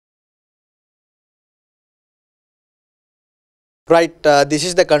Right, this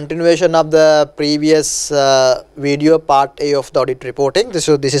is the continuation of the previous video, part A of the audit reporting. This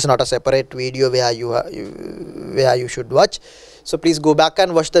is not a separate video where where you should watch. So please go back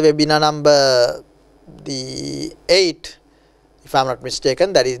and watch the webinar number the 8, if I am not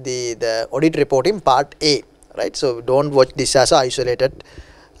mistaken. That is the audit reporting part A. Right, so don't watch this as a isolated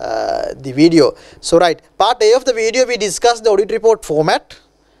the video. So right, part A of the video we discussed the audit report format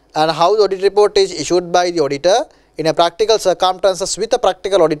and how the audit report is issued by the auditor in a practical circumstances with a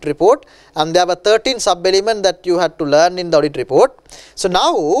practical audit report, and there were 13 sub-elements that you had to learn in the audit report. So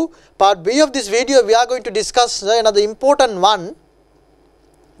now part B of this video we are going to discuss another important one,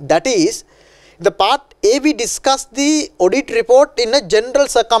 that is the part A. We discussed the audit report in a general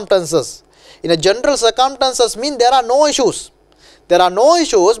circumstances. In a general circumstances mean there are no issues. There are no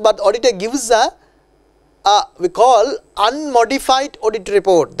issues, but auditor gives a we call unmodified audit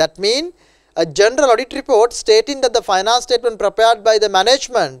report. That means a general audit report stating that the finance statement prepared by the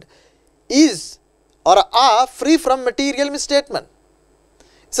management is or are free from material misstatement.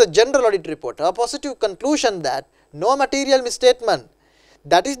 It's a general audit report, a positive conclusion that no material misstatement.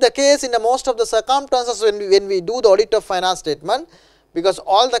 That is the case in the most of the circumstances when we do the audit of finance statement, because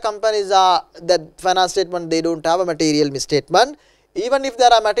all the companies are that finance statement they don't have a material misstatement. Even if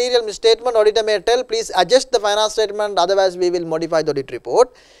there are material misstatement, auditor may tell please adjust the finance statement, otherwise we will modify the audit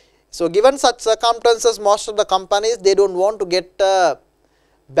report. So given such circumstances, most of the companies they don't want to get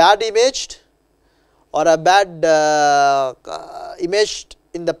bad imaged or a bad image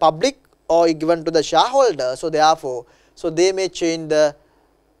in the public or given to the shareholder. So therefore, so they may change the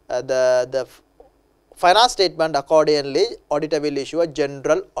finance statement accordingly. Auditor will issue a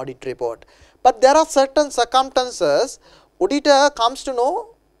general audit report. But there are certain circumstances auditor comes to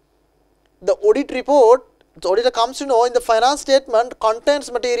know the audit report. The auditor comes to know in the finance statement contains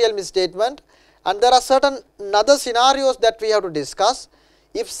material misstatement, and there are certain other scenarios that we have to discuss.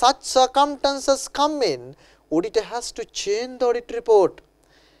 If such circumstances come in, auditor has to change the audit report.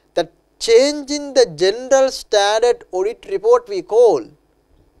 The change in the general standard audit report we call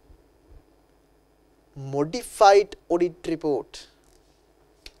modified audit report.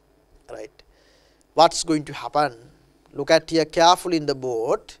 Right. What's going to happen? Look at here carefully in the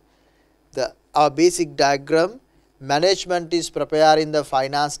board. Our basic diagram, management is preparing the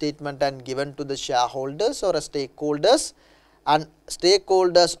finance statement and given to the shareholders or stakeholders, and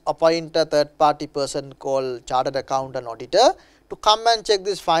stakeholders appoint a third party person called chartered accountant auditor to come and check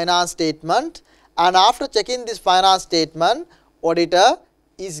this finance statement, and after checking this finance statement, auditor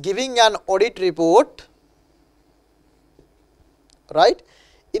is giving an audit report. Right.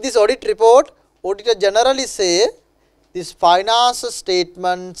 In this audit report, auditor generally say these finance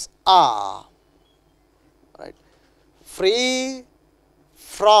statements are free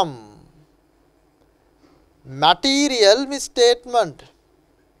from material misstatement.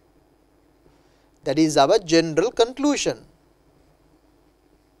 That is our general conclusion.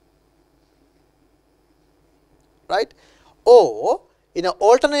 Right? Or in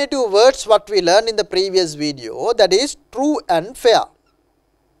alternative words what we learned in the previous video, that is true and fair.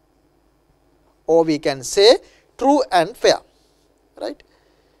 Or we can say true and fair. Right?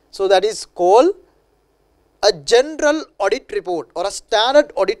 So that is called a general audit report or a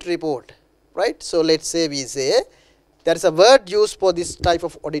standard audit report. Right? So let's say we say there is a word used for this type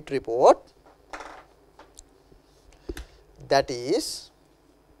of audit report, that is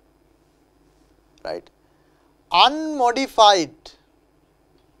right unmodified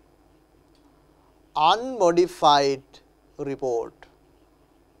report.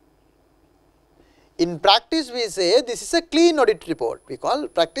 In practice we say this is a clean audit report. We call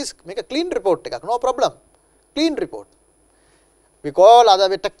practice make a clean report, no problem. Clean report. We call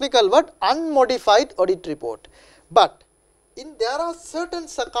other technical word unmodified audit report. But there are certain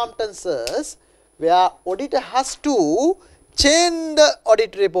circumstances where auditor has to change the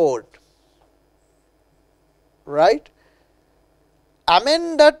audit report. Right?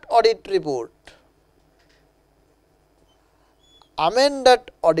 Amended audit report.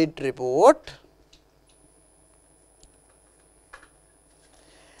 Amended audit report.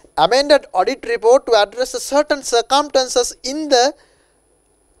 Amended audit report to address certain circumstances in the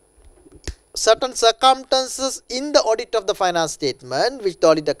audit of the finance statement which the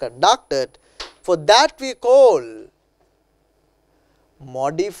auditor conducted. For that we call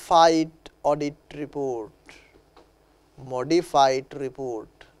modified audit report. Modified report.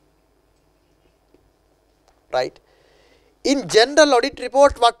 Right. In general audit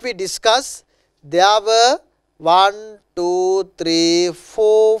report what we discuss, there were 1, 2, 3,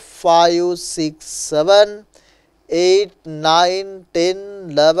 4, 5, 6, 7, 8, 9, 10,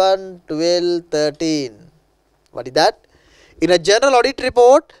 11, 12, 13. What is that? In a general audit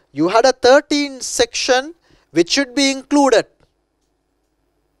report, you had a 13 section which should be included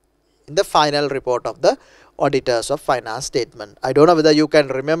in the final report of the auditors of finance statement. I don't know whether you can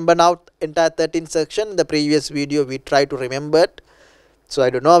remember now entire 13 section. In the previous video we tried to remember it. So I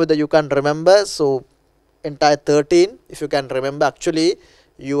don't know whether you can remember. So entire 13, if you can remember, actually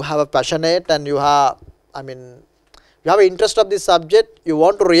you have a passionate and you have, you have an interest of this subject, you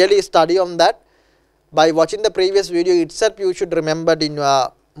want to really study on that. By watching the previous video itself, you should remember in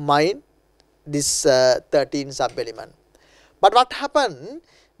your mind this 13 sub element. But what happened?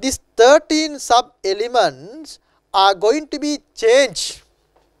 These 13 sub elements are going to be changed,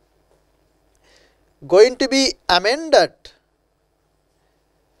 going to be amended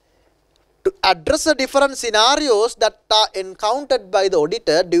to address the different scenarios that are encountered by the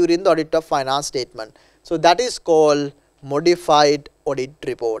auditor during the audit of finance statement. So that is called modified audit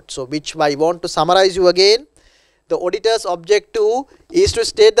report. So which I want to summarize you again. The auditor's objective is to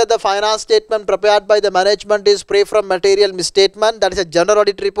state that the finance statement prepared by the management is free from material misstatement. That is a general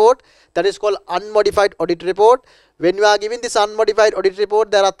audit report. That is called unmodified audit report. When you are giving this unmodified audit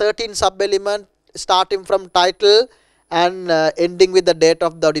report, there are 13 sub-elements starting from title and ending with the date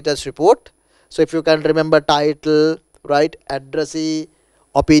of the auditor's report. So if you can remember title, right, addressee,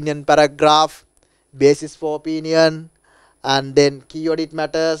 opinion paragraph, basis for opinion, and then key audit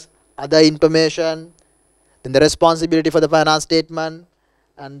matters, other information, then the responsibility for the finance statement,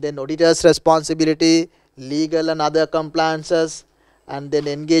 and then auditor's responsibility, legal and other compliances, and then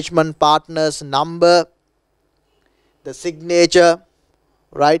engagement partners number, the signature,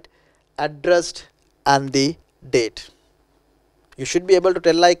 right, addressed, and the date. You should be able to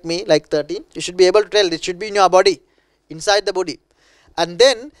tell like me, like 13, you should be able to tell, it should be in your body, inside the body. And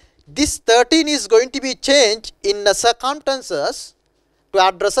then this 13 is going to be changed in the circumstances to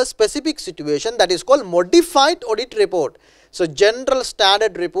address a specific situation, that is called modified audit report. So general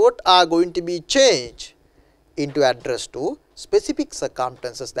standard report are going to be changed into address to specific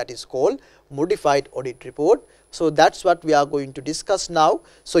circumstances, that is called modified audit report. So that's what we are going to discuss now.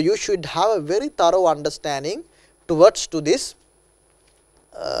 So you should have a very thorough understanding towards to this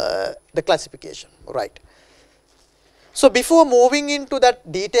the classification, right. So before moving into that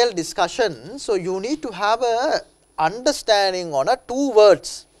detailed discussion, so you need to have a understanding on a two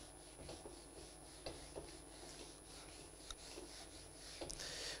words.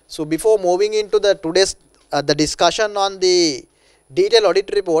 So before moving into the today's the discussion on the detailed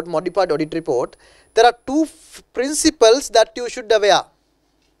audit report, modified audit report, there are two principles that you should aware,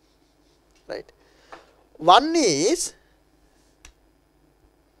 right. One is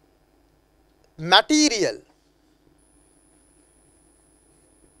material.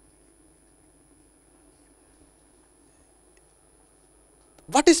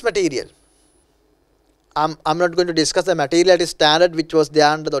 What is material? I'm not going to discuss the materiality standard which was there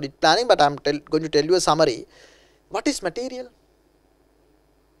under the audit planning, but I'm going to tell you a summary. What is material?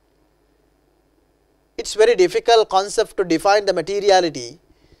 It's very difficult concept to define the materiality,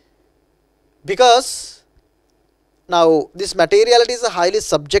 because now this materiality is a highly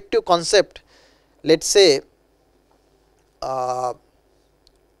subjective concept. Let's say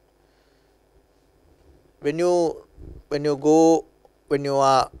when you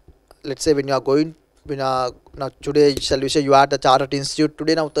are going, now today shall we say you are at the Chartered Institute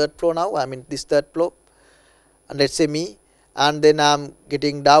today, now third floor, now I mean this third floor, and let's say me, and then I'm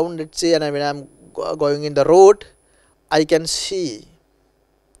getting down, let's say, and when I'm going in the road, I can see,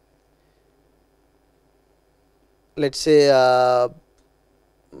 let's say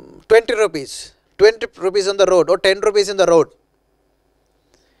 20 rupees on the road, or 10 rupees in the road,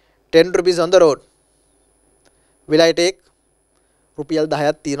 10 rupees on the road. Will I take? රුපියල්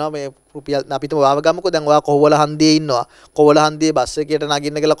 10ක් තියෙනවා මේ රුපියල් අපිට ඔයාව ගමුකෝ දැන් ඔයා කොහොවල හන්දියේ ඉන්නවා කොහොවල හන්දියේ බස් එකකට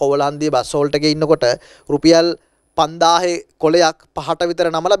නගින්න කියලා කොහොවල හන්දියේ බස් හෝල්ට් එකේ ඉන්නකොට රුපියල් 5000 කොලයක් පහට විතර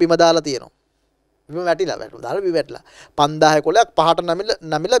නමලා බිම දාලා තියෙනවා බිම වැටිලා දාලා බිම වැටලා 5000 කොලයක් පහට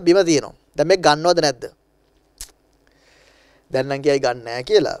නමිලා බිම තියෙනවා දැන් මේක ගන්නවද නැද්ද දැන් නම් කියයි ගන්න නැහැ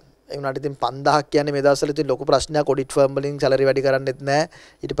කියලා ඒ වුණාට ඉතින් 5000ක් කියන්නේ මේ දවස්වල ඉතින් ලොකු ප්‍රශ්නයක් ඔඩිට් ෆර්ම් වලින් සැලරි වැඩි කරන්නෙත් නැහැ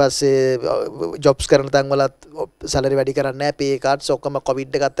ඊට පස්සේ ජොබ්ස් කරන තැන් වලත් සැලරි වැඩි කරන්නේ නැහැ පේ කාඩ්ස් ඔක්කොම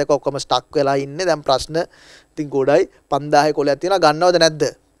කොවිඩ් එකත් එක්ක ඔක්කොම ස්ටක් වෙලා ඉන්නේ දැන් ප්‍රශ්න ඉතින් ගොඩයි 5000 කොලයක් තියෙනවා ගන්නවද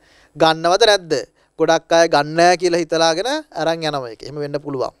නැද්ද ගොඩක් අය ගන්න නැහැ කියලා හිතලාගෙන අරන් යනවා ඒක එහෙම වෙන්න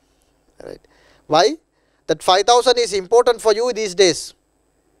පුළුවන් right why that 5000 is important for you these days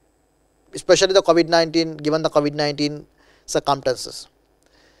especially the covid-19 given the covid-19 circumstances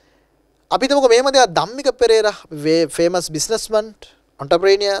අපි තමක මෙහෙම දෙයක් Dhammika Perera famous businessman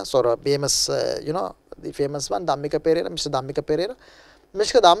entrepreneur or famous you know the famous one Mr.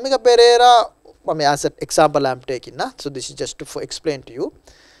 Dhammika Pereira as an example I am taking na. So this is just to explain to you.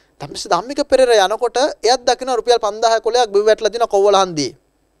 Mr. Dhammika Perera යනකොට එයත් දකින්න රුපියල් 5000 කොලයක් බිව් වැටලා දින කොව්වල හන්දියේ.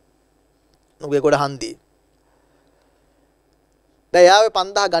 උගේ කොට හන්දියේ. දැන් යාවේ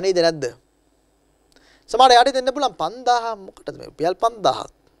 5000 ගණීද නැද්ද? සමහර යාට දෙන්න පුළුවන් 5000 මොකටද මේ රුපියල් 5000ක්.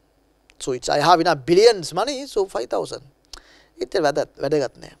 So it's I have enough billions money so 5000. It's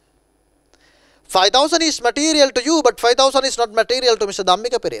වැදගත් නෑ. 5000 is material to you but 5000 is not material to Mr.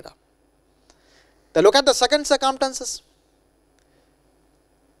 Dhammika Perera. Then look at the second circumstances.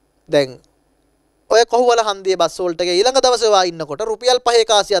 දැන් ඔය කොහුවල හන්දියේ බස් වලට ගිය ඊළඟ දවසේ වා ඉන්නකොට රුපියල් 5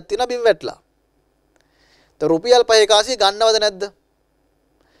 කාසියක් තියෙන බිම් වැටලා. તો රුපියල් 5 කාසිය ගන්නවද නැද්ද?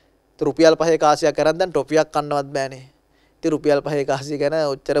 તો රුපියල් 5 කාසියක් කරන් දැන් ටොපියක් කන්නවත් බෑනේ. ඉතින් රුපියල් 5 කාසිය ගැන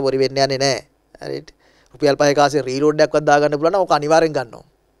ඔච්චර බොරි වෙන්න යන්නේ නැහැ. හරිද? රුපියල් 5 කාසිය රීලෝඩ් එකක්වත් දාගන්න පුළුවන් නම් ඔක අනිවාර්යෙන් ගන්නවා.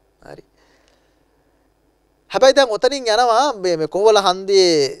 හරි. හැබැයි දැන් ඔතනින් යනවා මේ කොහුවල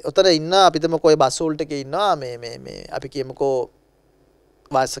හන්දියේ ඔතන ඉන්න අපිටම කොයි බස් වලට ගියේ ඉන්නවා මේ අපි කියමුකෝ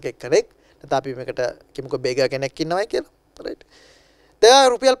වාසකෙක් කෙනෙක් නැත්නම් අපි මේකට කිමුකෝ බේගා කෙනෙක් ඉන්නවයි කියලා. රයිට්. දැන්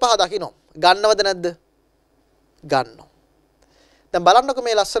රුපියල් 5 දකින්න. ගන්නවද නැද්ද? ගන්නවා. දැන් බලන්නකෝ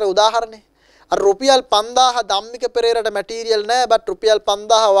මේ ලස්සන උදාහරණේ. අර රුපියල් 5000 ධම්මික පෙරේරට මැටීරියල් නැහැ බට් රුපියල්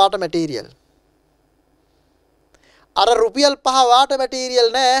 5000 වාට මැටීරියල්. අර රුපියල් 5 වාට මැටීරියල්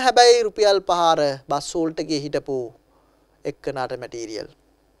නැහැ හැබැයි රුපියල් 5 අර බස් වලට ගියේ හිටපු එක්කනට material.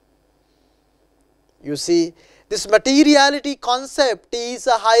 You see, this materiality concept is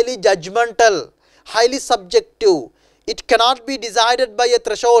a highly judgmental, highly subjective. It cannot be decided by a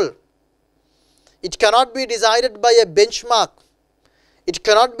threshold. It cannot be decided by a benchmark. It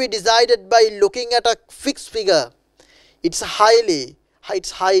cannot be decided by looking at a fixed figure. It's highly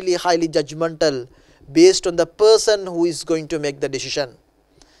judgmental based on the person who is going to make the decision.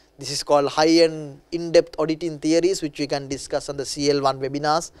 This is called high-end in-depth auditing theories which we can discuss on the CL1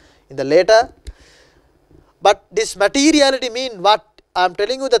 webinars in the later. But this materiality mean what? I am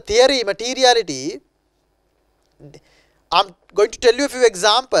telling you the theory materiality. I am going to tell you a few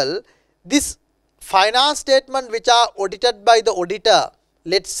examples. This finance statement which are audited by the auditor,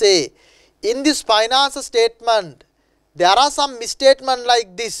 let's say in this finance statement there are some misstatements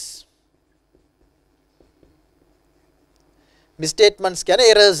like this. Misstatements can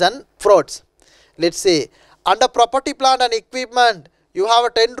errors and frauds. Let's say under property plant and equipment you have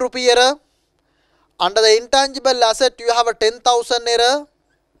a 10 rupee error. Under the intangible asset you have a 10,000 error.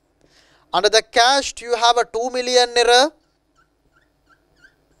 Under the cash you have a 2 million error.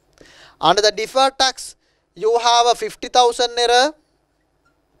 Under the deferred tax you have a 50,000 error.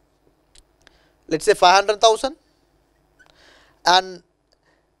 Let's say 500,000. And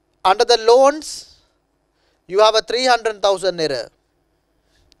under the loans you have a 300,000 error.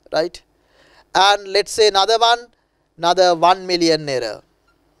 Right? And let's say another 1 million error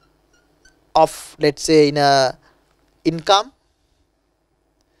of let's say in a income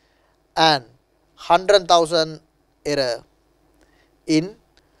and 100,000 error in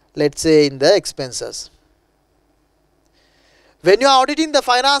let's say in the expenses. When you are auditing the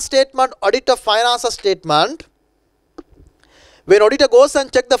finance statement, audit of finance statement, when auditor goes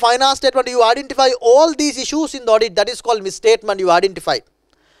and check the finance statement, you identify all these issues in the audit. That is called misstatement. You identify.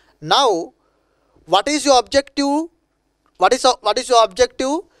 Now, what is your objective? What is your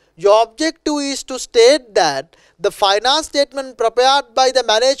objective? Your objective is to state that the finance statement prepared by the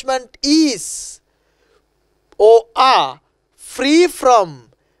management is or are free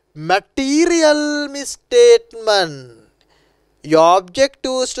from material misstatement. Your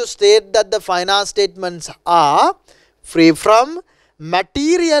objective is to state that the finance statements are free from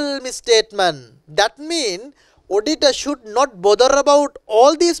material misstatement. That means auditor should not bother about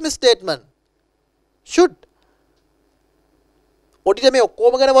all these misstatements. Should. Auditor මේ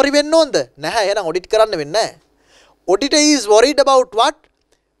ඔක්කොම ගැන worry වෙන්න ඕනද? නැහැ. එහෙනම් audit කරන්න වෙන්නේ නැහැ. Auditor is worried about what?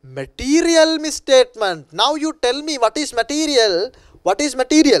 Material misstatement. Now you tell me what is material? What is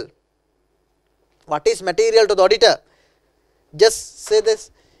material? What is material to the auditor? Just say this.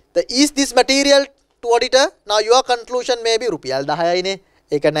 Is this material to auditor? Now your conclusion may be රුපියල් 10යි නේ.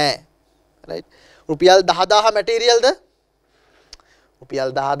 ඒක නෑ. Right? රුපියල් 10000 material ද? රුපියල්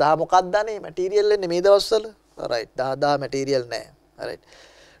 10000 මොකක්ද නේ material එන්නේ මේ දවස්වල? Right, 10000 material නෑ. Right.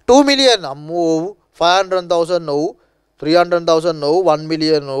 2 million අම්මෝ 500,000 no, 300,000 no, 1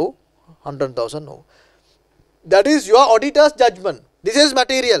 million no, 100,000 no. That is your auditor's judgment. This is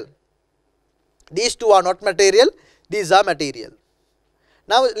material. These two are not material. These are material.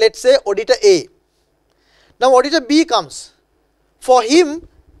 Now let's say auditor A. Now auditor B comes. For him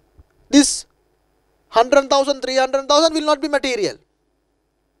this 100,000, 300,000 will not be material.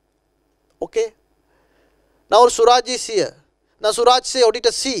 Okay. Now Suraj is here. Now Suraj say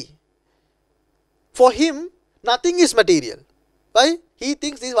auditor C. For him, nothing is material. Why? He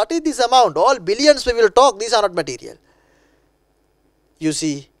thinks, this, what is this amount? All billions we will talk, these are not material. You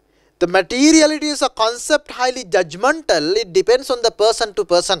see, the materiality is a concept highly judgmental. It depends on the person to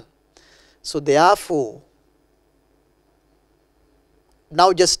person. So therefore,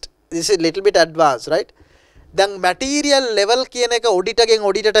 now just, this is a little bit advanced, right? Then material level කියන එක auditor ගෙන්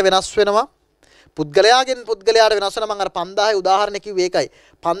auditor ට වෙනස් වෙනවා. පුද්ගලයාගෙන් පුද්ගලයාට වෙනස් වෙනවා. මම අර 5000 උදාහරණ කිව්වේ ඒකයි.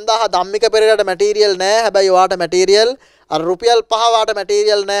 5000 ධම්මික පෙරේරාට material නැහැ. හැබැයි ඔයාට material අර රුපියල් 5 වාට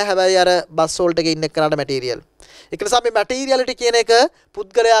material නැහැ. හැබැයි අර බස් වෝල්ට් එකේ ඉන්න එක්කනට material. ඒක නිසා මේ materiality කියන එක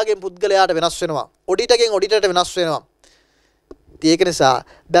පුද්ගලයාගෙන් පුද්ගලයාට වෙනස් වෙනවා. auditor ගෙන් auditor ට වෙනස් වෙනවා. ඒක නිසා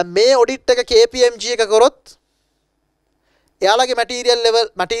දැන් මේ audit එක KPMG එක කරොත් එයාලගේ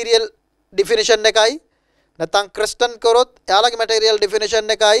material definition එකයි නැත්නම් ක්‍රස්ටන් කරොත් එයාලගේ material definition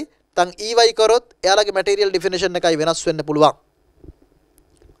එකයි නැත්නම් EY කරොත් එයාලගේ material definition එකයි වෙනස් වෙන්න පුළුවන්.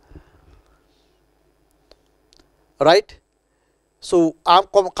 Right? So I'm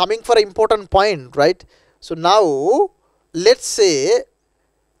coming for an important point, right? So now let's say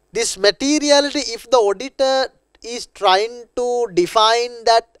this materiality, if the auditor is trying to define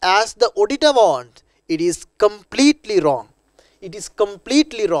that as the auditor wants, it is completely wrong. It is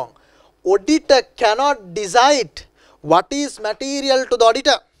completely wrong. Auditor cannot decide what is material to the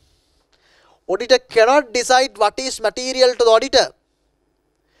auditor. Auditor cannot decide what is material to the auditor.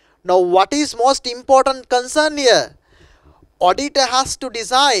 Now what is most important concern here? Auditor has to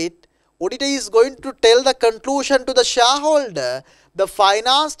decide. Auditor is going to tell the conclusion to the shareholder. The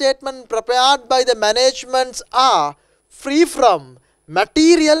finance statement prepared by the managements are free from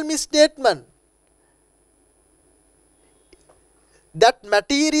material misstatement. That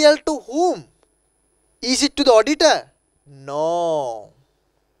material to whom? Is it to the auditor? No.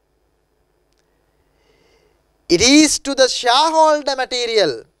 It is to the shareholder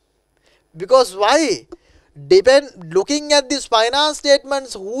material. Because why? Looking at these finance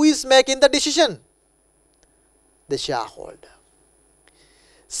statements, who is making the decision? The shareholder.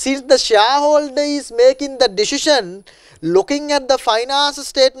 Since the shareholder is making the decision, looking at the finance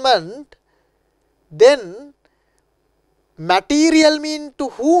statement, then material mean to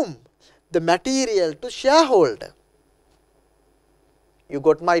whom? The material to shareholder. You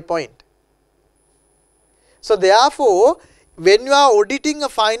got my point. So therefore, when you are auditing a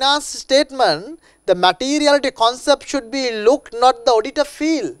finance statement, the materiality concept should be looked, not the auditor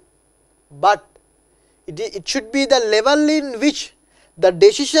feel, but it should be the level in which the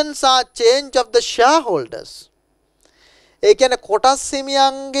decisions are changed of the shareholders. ඒ කියන්නේ කොටස්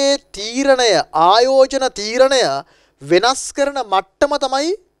හිමියන්ගේ තීරණය, ආයෝජන තීරණය වෙනස් කරන මට්ටම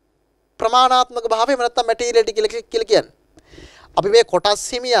තමයි ප්‍රමාණාත්මක භාවය නැත්නම් මැටීරියලිටි කියලා කියන්නේ. අපි මේ කොටස්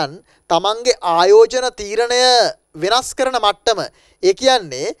හිමියන් තමන්ගේ ආයෝජන තීරණය වෙනස් කරන මට්ටම. ඒ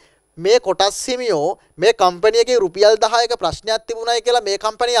කියන්නේ මේ කොටස් හිමියෝ මේ කම්පැනි එකේ රුපියල් 10ක ප්‍රශ්නයක් තිබුණයි කියලා මේ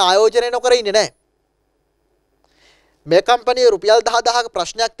කම්පැනි ආයෝජනය නොකර ඉන්නේ නැහැ. මේ කම්පැනියේ රුපියල් 10000ක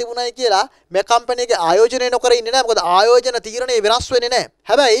ප්‍රශ්නයක් තිබුණයි කියලා මේ කම්පැනියගේ ආයෝජනය නොකර ඉන්නේ නැහැ. මොකද ආයෝජන තීරණය වෙනස් වෙන්නේ නැහැ.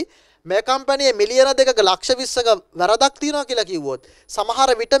 හැබැයි මේ කම්පැනියේ මිලියන 2ක ලක්ෂ 20ක වැරදක් තියෙනවා කියලා කිව්වොත් සමහර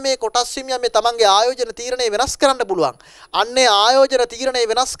විට මේ කොටස් හිමියන් මේ තමන්ගේ ආයෝජන තීරණය වෙනස් කරන්න පුළුවන්. අන්නේ ආයෝජන තීරණය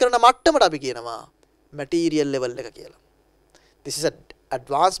වෙනස් කරන මට්ටමට අපි කියනවා material level එක කියලා. This is an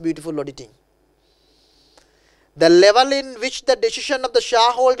advanced beautiful auditing. The level in which the decision of the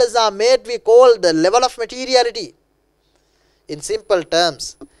shareholders are made we call the level of materiality. In simple terms,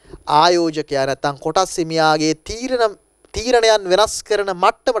 ආයෝජකයා නැත්නම් කොටස් හිමියාගේ තීරණයන් වෙනස් කරන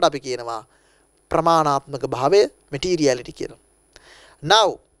මට්ටමට අපි කියනවා ප්‍රමාණාත්මක භාවය materiality කියලා. Now,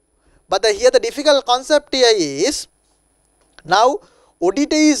 but here the difficult concept here is, now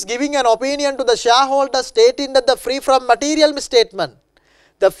auditor is giving an opinion to the shareholder stating that the free from material misstatement.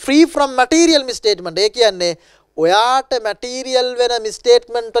 The free from material misstatement ඒ කියන්නේ ඔයාට material වෙන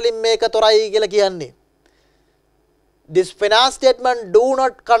misstatement වලින් මේක තොරයි කියලා කියන්නේ. This finance statement do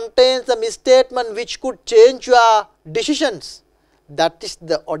not contain the misstatement which could change your decisions. That is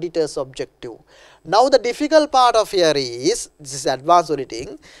the auditor's objective. Now the difficult part of here is, this is advanced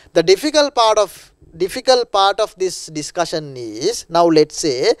auditing, the difficult part of this discussion is, now let's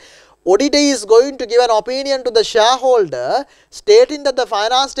say auditor is going to give an opinion to the shareholder stating that the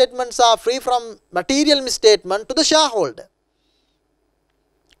finance statements are free from material misstatement to the shareholder.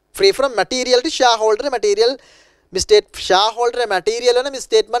 Free from material to shareholder, material shareholder material වෙන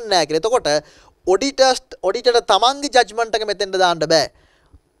misstatement නැහැ කියලා. එතකොට auditor තමන්ගේ judgment එක මෙතෙන්ට දාන්න බෑ.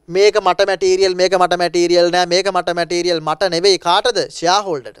 මේක මට material, මේක මට material නෑ, මේක මට material, මට නෙවෙයි කාටද?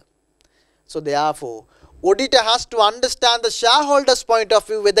 shareholder ට. So therefore, auditor has to understand the shareholder's point of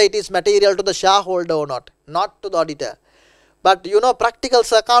view, whether it is material to the shareholder or not to the auditor. But you know, practical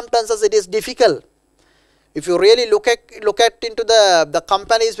circumstances, it is difficult. If you really look at into the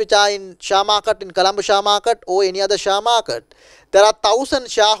companies which are in share market, in Colombo share market or any other share market, there are 1,000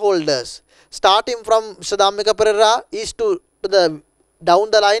 shareholders. Starting from Mr. Dhammika Perera is to the down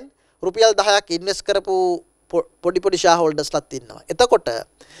the line, rupial 10ක් invest කරපු පොඩි shareholders ලත් ඉන්නවා. එතකොට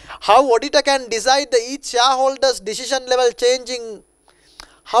how auditor can decide the each shareholders decision level changing?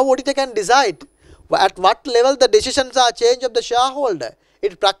 How auditor can decide at what level the decisions are changed of the shareholder?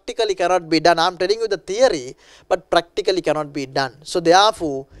 It practically cannot be done. I am telling you the theory, but practically cannot be done. So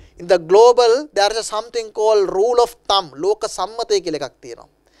therefore, in the global, there is something called rule of thumb. ලෝක සම්මතය කියලා එකක් තියෙනවා.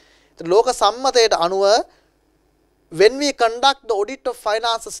 ලෝක සම්මතයට අනුව when we conduct the audit of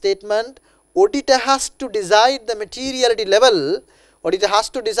finance statement, auditor has to decide the materiality level. Auditor has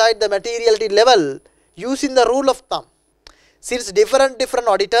to decide the materiality level using the rule of thumb. Since different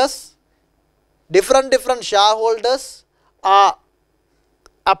auditors, different shareholders are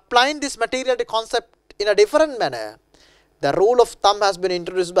applying this materiality concept in a different manner, the rule of thumb has been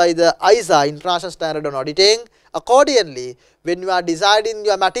introduced by the ISA, International Standard on Auditing. Accordingly, when you are deciding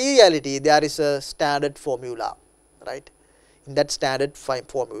your materiality, there is a standard formula, right? In that standard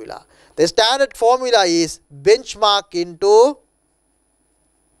formula, the standard formula is benchmark into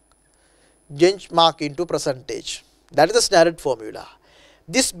percentage. That is the standard formula.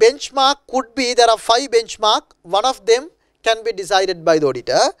 This benchmark could be, there are 5 benchmark. One of them can be decided by the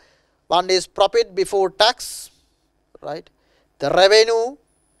auditor. One is profit before tax, right? The revenue,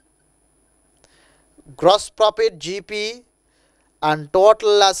 gross profit GP, and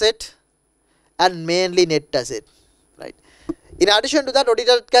total asset, and mainly net asset, right? In addition to that,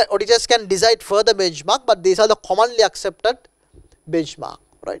 auditors can decide further benchmark, but these are the commonly accepted benchmark,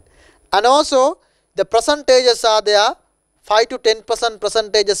 right? And also the percentages are there. 5 to 10%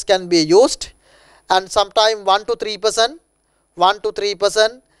 percentages can be used, and sometimes 1 to 3%, 1 to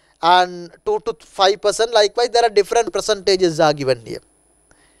 3%, and 2 to 5%. Likewise, there are different percentages are given here,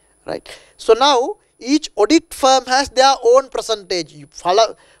 right? So now each audit firm has their own percentage.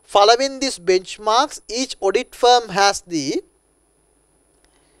 Following these benchmarks, each audit firm has their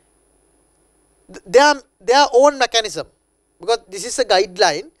own mechanism, because this is a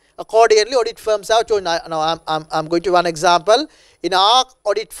guideline. Accordingly, audit firms have chosen. Now I'm going to one example. In our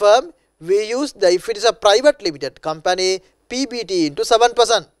audit firm, we use if it is a private limited company, PBT into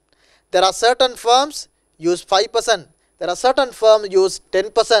 7%. There are certain firms use 5%. There are certain firms use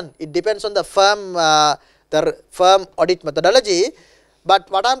 10%. It depends on the firm audit methodology.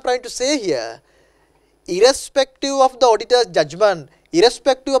 But what I'm trying to say here, irrespective of the auditor's judgment,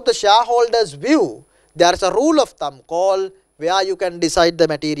 irrespective of the shareholder's view, there is a rule of thumb called where you can decide the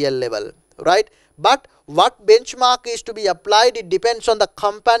material level, right? But what benchmark is to be applied, it depends on the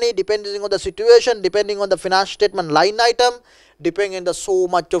company, depending on the situation, depending on the financial statement line item, depending on the so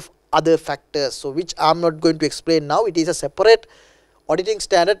much of other factors. So which I'm not going to explain now. It is a separate auditing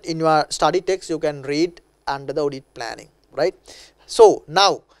standard. In your study text you can read under the audit planning, right? So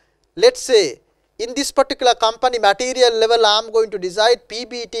now let's say in this particular company material level, I'm going to decide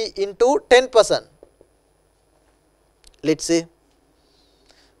PBT into 10%. Let's say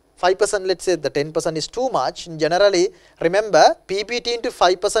 5%, let's say the 10% is too much. Generally, remember PBT into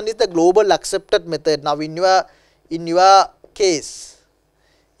 5% is the global accepted method. Now in your case,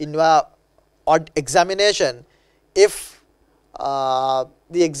 in your examination, if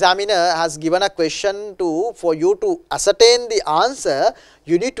the examiner has given a question for you to ascertain the answer,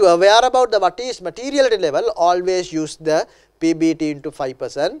 you need to aware about what is materiality level. Always use the PBT into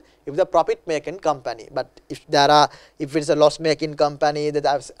 5% if the profit making company. But if it's a loss making company,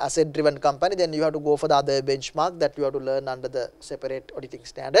 that asset driven company, then you have to go for the other benchmark that you have to learn under the separate auditing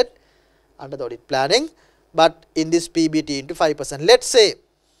standard, under the audit planning. But in this PBT into 5%, let's say,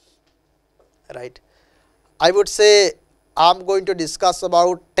 right, I would say I'm going to discuss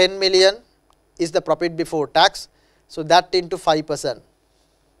about 10 million is the profit before tax. So that into 5%.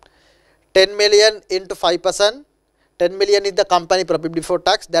 10 million into 5%. 10 million is the company profit before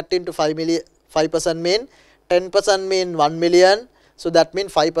tax. That into 5%, mean 10% mean 1 million. So that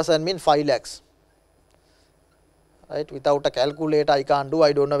means 5% mean 5 lakhs. Right? Without a calculator, I can't do.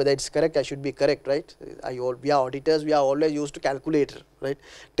 I don't know whether it's correct. I should be correct, right? We are auditors. We are always used to calculator, right?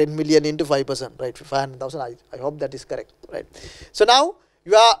 10 million into 5%, right? 500,000. I hope that is correct, right? So now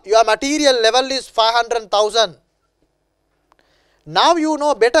your material level is 500,000. Now you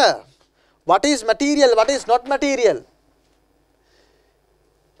know better what is material, what is not material.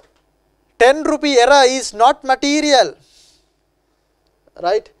 10 rupee error is not material,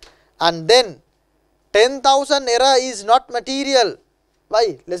 right? And then 10,000 error is not material.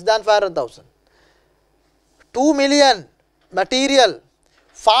 Why? Less than 500,000. 2 million material.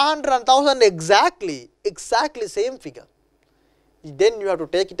 500,000 exactly same figure. Then you have to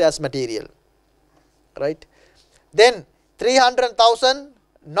take it as material, right? Then 300,000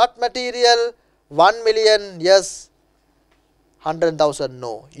 not material, 1 million yes, 100,000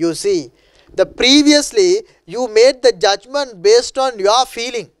 no. You see, the previously you made the judgment based on your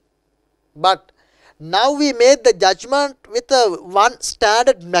feeling, but now we made the judgment with a one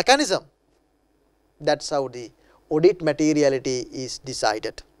standard mechanism. That's how the audit materiality is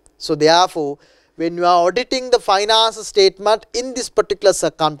decided. So therefore, when you are auditing the finance statement in this particular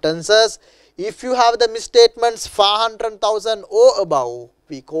circumstances, if you have the misstatements 500,000 or above,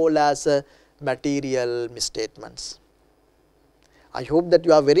 we call as material misstatements. I hope that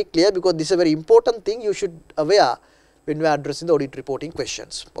you are very clear, because this is a very important thing you should aware when we are addressing the audit reporting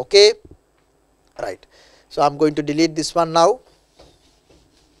questions. Okay, right. So I am going to delete this one now.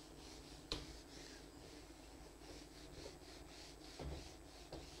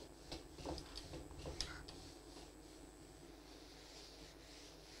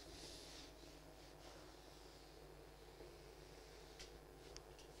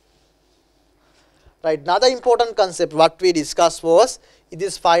 Right, another important concept what we discussed was,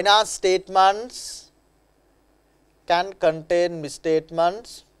 these finance statements can contain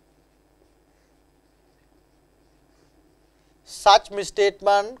misstatements. Such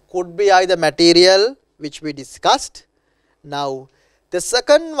misstatement could be either material, which we discussed. Now, the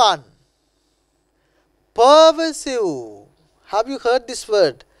second one, pervasive. Have you heard this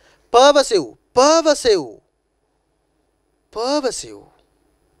word? Pervasive, pervasive, pervasive.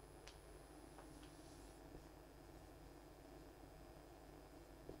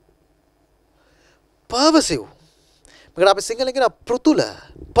 Pervasive. Because අපි සිංහලෙන් කියන පෘතුල,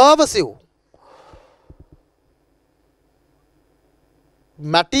 pervasive.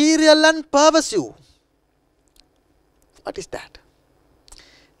 Material and pervasive. What is that?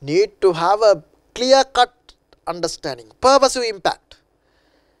 Need to have a clear cut understanding. Pervasive impact.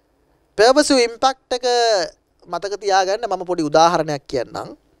 Pervasive impact එක මතක තියාගන්න මම පොඩි උදාහරණයක්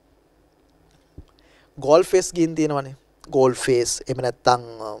කියන්නම්. ගෝල් ෆේස් ගින් තියෙනවනේ. ගෝල් ෆේස් එහෙම නැත්නම්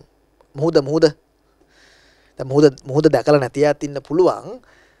මුහුද මුහුද දැකලා නැති අයත් ඉන්න පුළුවන්.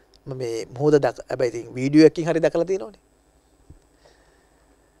 මේ මුහුද හැබැයි ඉතින් වීඩියෝ එකකින් හරි දැකලා තියෙනවනේ.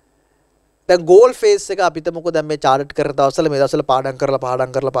 දැන් ගෝල් ෆේස් එක අපිට මොකද දැන් මේ චාර්ට් කරන දවස්වල මේ දවස්වල පාඩම්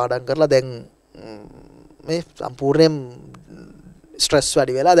කරලා දැන් මේ සම්පූර්ණයෙන් ස්ට්‍රෙස්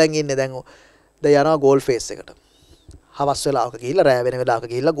වැඩි වෙලා දැන් ඉන්නේ දැන් යනවා ගෝල් ෆේස් එකට. හවස් වෙලාවක ගිහිල්ලා රෑ වෙන වෙලාවක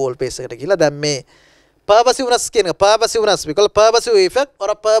ගිහිල්ලා ගෝල් ෆේස් එකට ගිහිල්ලා දැන් මේ pervasiveness කියන එක pervasiveness we call pervasive effect or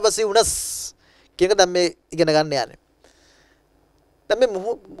a pervasiveness කියන එක දැන් මේ ඉගෙන ගන්න යන්නේ. දැන් මේ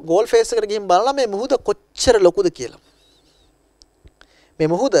ගෝල් ෆේස් එකට ගිහින් බලලා මේ මුහුද කොච්චර ලොකුද කියලා. මේ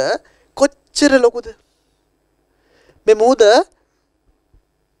මුහුද කොච්චර ලොකුද? මේ මුහුද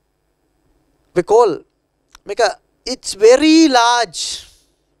we call මේක it's very large.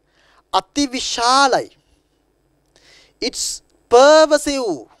 අති විශාලයි. It's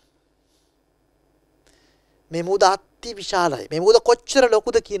pervasive. මේ මුහුද අති විශාලයි. මේ මුහුද කොච්චර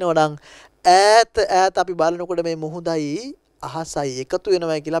ලොකුද කියනවා නම් ඈත අපි බලනකොට මේ මුහුදයි අහසයි එකතු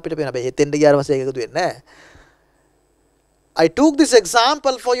වෙනවා කියලා අපිට පේනවා. හැබැයි හෙතෙන්ට ගියාට පස්සේ ඒක එකතු වෙන්නේ නැහැ. I took this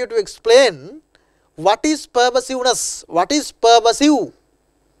example for you to explain what is pervasiveness, what is pervasive,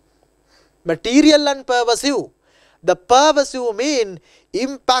 material and pervasive. The pervasive mean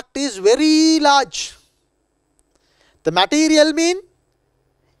impact is very large. The material mean,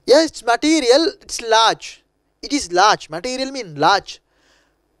 yes, it's material, it's large. It is large. Material mean large.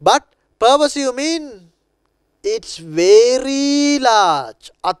 But pervasive mean it's very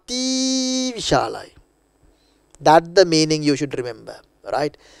large. Ati vishalai. That's the meaning you should remember,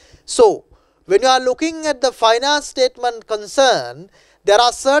 right? So, when you are looking at the finance statement concern, there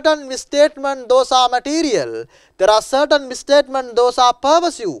are certain misstatements, those are material. There are certain misstatements, those are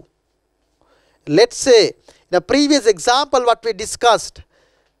pervasive. Let's say, in the previous example what we discussed,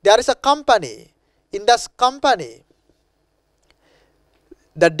 there is a company. In this company,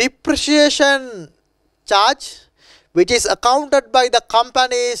 the depreciation charge which is accounted by the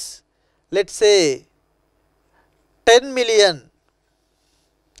company is, let's say, 10 million.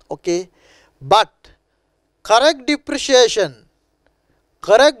 Okay, but correct depreciation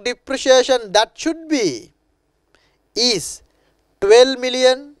that should be is 12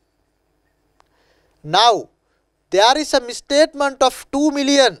 million. Now there is a misstatement of 2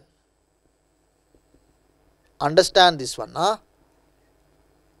 million. Understand this one, huh?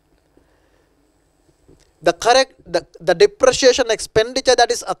 The depreciation expenditure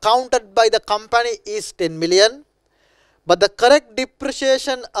that is accounted by the company is 10 million, but the correct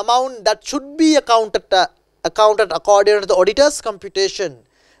depreciation amount that should be accounted according to the auditor's computation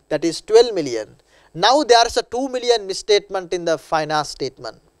that is 12 million. Now there is a 2 million misstatement in the finance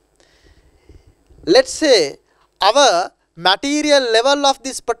statement. Let's say our material level of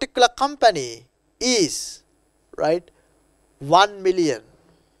this particular company is, right, 1 million.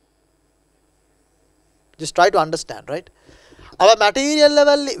 Just try to understand, right? Our material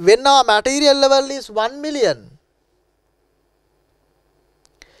level, when our material level is 1 million,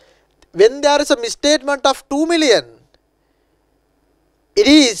 when there is a misstatement of 2 million, it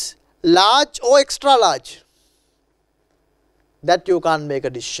is large or extra large. That you can't make a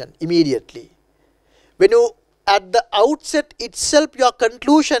decision immediately. When you, at the outset itself, your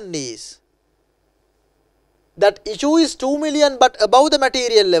conclusion is that issue is 2 million but above the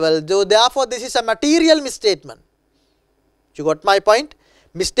material level, so therefore this is a material misstatement. You got my point?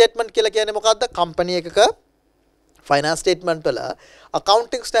 Misstatement කියලා කියන්නේ මොකක්ද? company එකක finance statement වල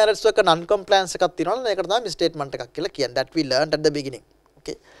accounting standards එක non compliance එකක් තියෙනවා නේද? ඒකට තමයි misstatement එකක් කියලා කියන්නේ. That we learned at the beginning.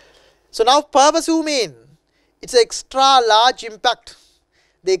 Okay. So now purposive mean it's an extra large impact.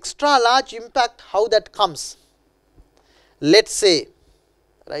 The extra large impact, how that comes? Let's say,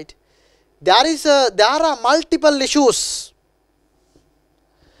 right, there are multiple issues.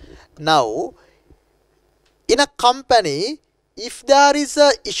 Now, in a company, if there is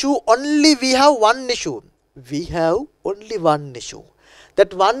a issue, only we have one issue. We have only one issue.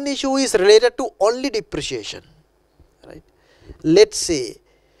 That one issue is related to only depreciation. Right? Let's say,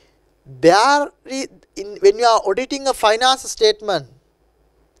 when you are auditing a finance statement,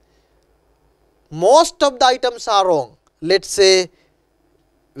 most of the items are wrong. Let's say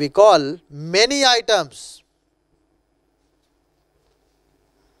we call many items.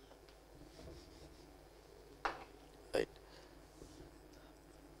 Right.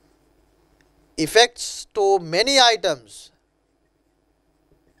 Effects to many items.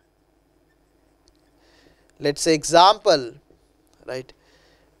 Let's say example, right?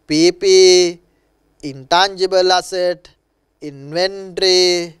 PP, intangible asset,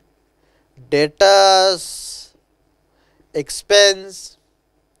 inventory, debtors, expense.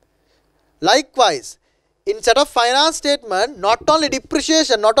 Likewise, in set of finance statement, not only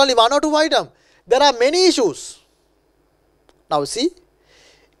depreciation, not only one or two items, there are many issues. Now see,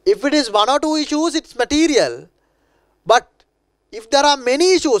 if it is one or two issues, it's material. But if there are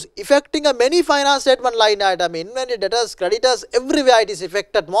many issues affecting a many finance statement line item, inventory, debtors, creditors, everywhere it is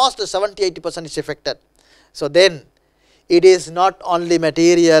affected, most 70-80% is affected. So then, it is not only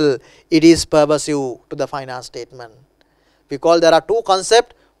material, it is purposive to the finance statement. We call there are two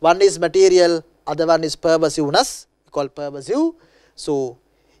concepts, one is material, other one is purposiveness, we call purposive. So,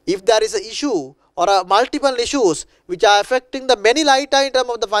 if there is an issue or multiple issues which are affecting the many line item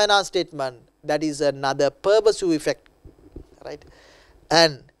of the finance statement, that is another purposive effect, right?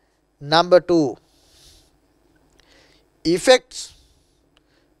 And number two, effects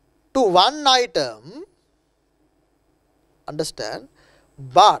to one item, understand,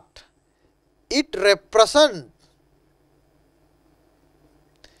 but it represents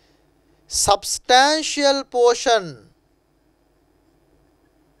substantial portion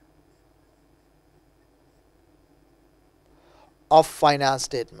of finance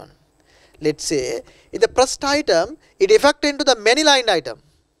statement. Let's say in the first item it affects into the many line item.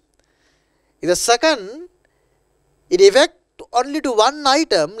 In the second it affects only to one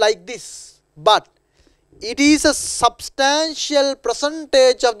item like this, but it is a substantial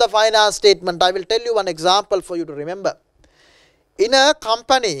percentage of the finance statement. I will tell you one example for you to remember. In a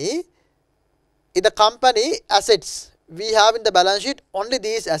company, assets, we have in the balance sheet only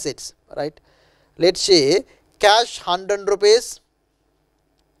these assets, right? Let's say cash 100 rupees,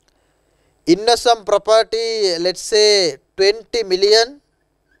 investment property, let's say 20 million,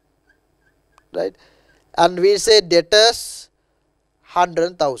 right? And we say debtors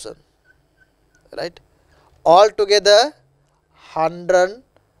 100,000, right? Altogether 100,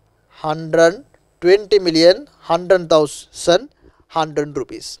 20 million, 100,000, 100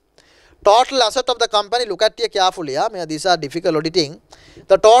 rupees. Total asset of the company, look at here carefully, these are difficult auditing.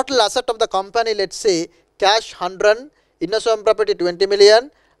 The total asset of the company, let's say cash 100, investment property 20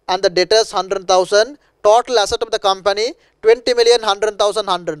 million and the debtors 100,000. Total asset of the company 20 million, 100,000,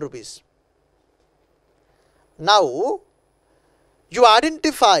 100 rupees. Now, you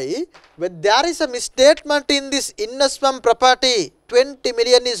identify when there is a misstatement in this investment property, 20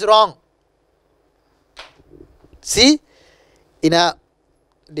 million is wrong. See, in a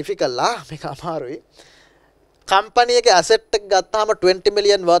difficult company එක asset එක ගත්තාම 20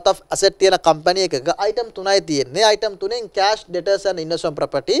 million worth of asset තියෙන company එකක item තුනයි තියෙන්නේ. item තුනෙන් cash, debtors and investment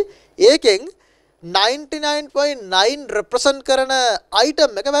property. ඒකෙන් 99.9 represent කරන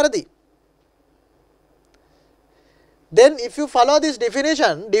item එක වැරදි. then if you follow this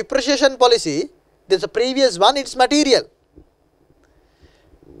definition, depreciation policy, there's a previous one, it's material.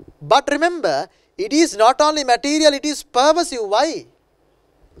 But remember, it is not only material, it is pervasive. Why?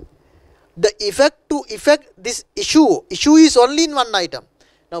 The effect to effect this issue is only in one item.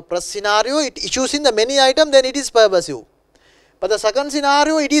 Now, first scenario, it issues in the many items, then it is pervasive. But the second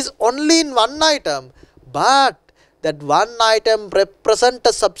scenario, it is only in one item, but that one item represents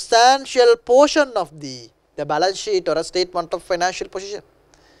a substantial portion of the balance sheet or a statement of financial position.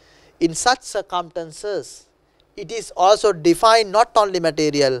 In such circumstances, it is also defined not only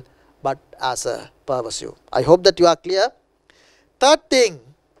material, but as a pervasive. I hope that you are clear. Third thing,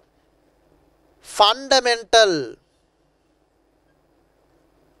 fundamental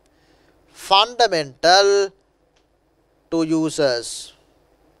to users.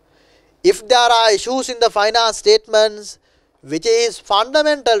 If there are issues in the finance statements which is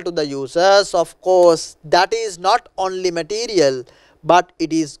fundamental to the users, of course, that is not only material, but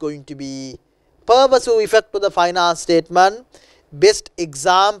it is going to be pervasive effect to the finance statement. Best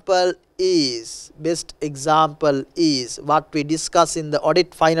example is what we discuss in the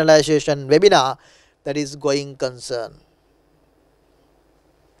audit finalization webinar, that is going concern.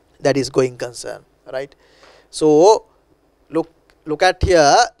 Right? So look at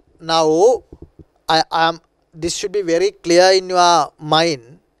here. Now this should be very clear in your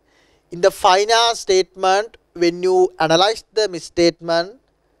mind. In the finance statement, when you analyze the misstatement,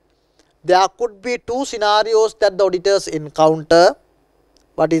 there could be two scenarios that the auditors encounter.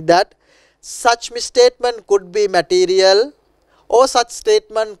 What is that? Such misstatement could be material, or such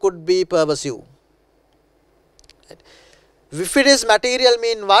statement could be pervasive. Right? If it is material,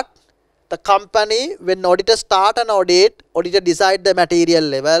 mean what? The company, when auditor start an audit, auditor decide the material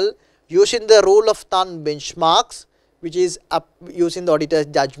level using the rule of thumb benchmarks, which is using the auditor's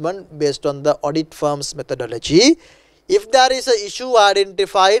judgment based on the audit firm's methodology. If there is an issue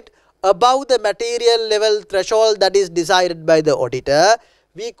identified above the material level threshold that is decided by the auditor,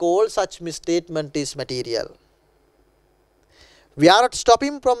 we call such misstatement is material. We are not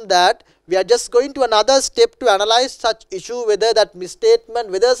stopping from that. We are just going to another step to analyze such issue, whether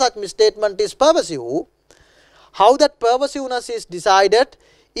such misstatement is pervasive. How that pervasiveness is decided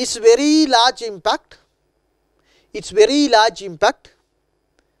is very large impact.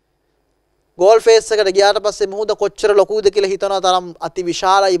 Goal face එකට ගියාට පස්සේ මුහුද කොච්චර ලොකුද කියලා හිතනවා තරම් අති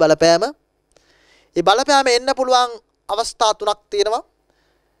විශාලයි බලපෑම. ඒ බලපෑම එන්න පුළුවන් අවස්ථා තුනක් තියෙනවා.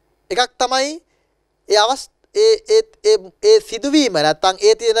 එකක් තමයි ඒ සිදුවීම නැත්නම්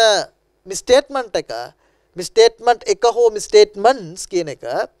ඒ තියෙන misstatement එක හෝ misstatements කියන එක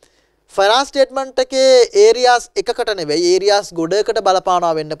finance statement එකේ areas එකකට නෙවෙයි areas ගොඩකට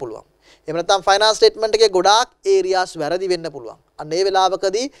බලපානවා වෙන්න පුළුවන්. එහෙම නැත්නම් finance statement එකේ ගොඩාක් areas වැරදි වෙන්න පුළුවන්. අන්න ඒ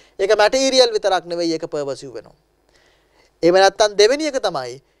වෙලාවකදී ඒක material විතරක් නෙවෙයි ඒක pervasive වෙනවා. එහෙම නැත්නම් දෙවෙනි එක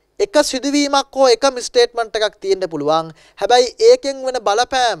තමයි එක සිදුවීමක් හෝ එක misstatement එකක් තියෙන්න පුළුවන්. හැබැයි ඒකෙන් වෙන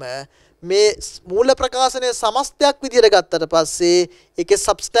බලපෑම මේ මූල ප්‍රකාශනයේ සමස්තයක් විදිහට ගත්තට පස්සේ ඒකේ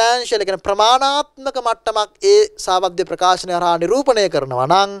substantial කියන්නේ ප්‍රමාණාත්මක මට්ටමක් ඒ සාවද්‍ය ප්‍රකාශනය හරහා නිරූපණය කරනවා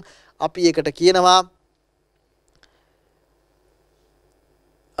නම් අපි ඒකට කියනවා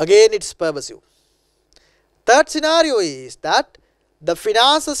again it's pervasive. Third scenario is that the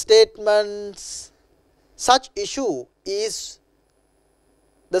finance statements such issue is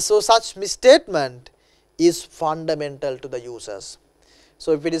such misstatement is fundamental to the users.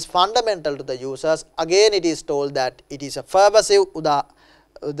 So if it is fundamental to the users, again it is told that it is a pervasive.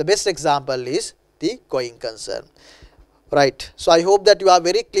 The best example is the going concern. Right. So I hope that you are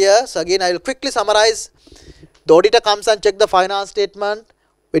very clear. So again I will quickly summarize. The auditor comes and check the finance statement.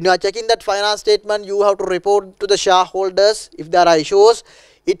 When you are checking that finance statement, you have to report to the shareholders if there are issues.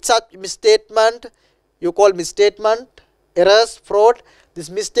 It's a misstatement. You call misstatement, errors, fraud. This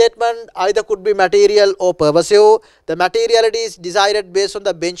misstatement either could be material or pervasive. The materiality is decided based on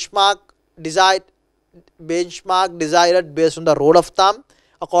the benchmark decided based on the rule of thumb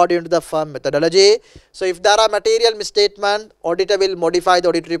according to the firm methodology. So if there are material misstatement, auditor will modify the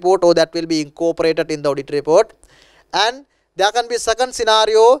audit report, or that will be incorporated in the audit report. And there can be second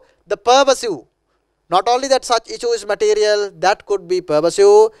scenario, the pervasive. Not only that such issue is material, that could be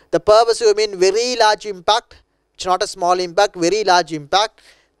pervasive. The pervasive mean very large impact. It's not a small impact, very large impact.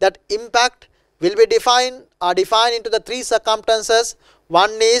 That impact will be defined into the three circumstances.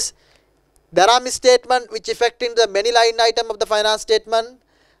 One is there are misstatement which affecting the many line item of the finance statement.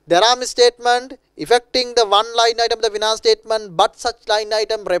 There are misstatement affecting the one line item of the finance statement, but such line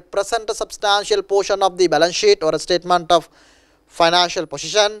item represent a substantial portion of the balance sheet or a statement of financial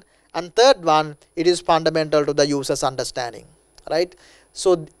position. And third one, it is fundamental to the user's understanding. Right?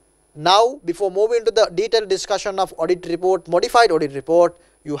 So Now, before moving to the detailed discussion of audit report, modified audit report,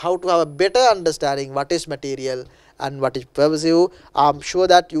 you have to have a better understanding what is material and what is pervasive. I am sure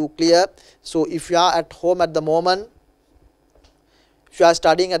that you clear. So, if you are at home at the moment, if you are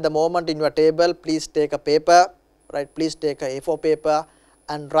studying at the moment in your table, please take a paper, right? Please take a A4 paper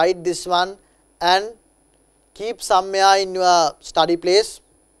and write this one and keep somewhere in your study place,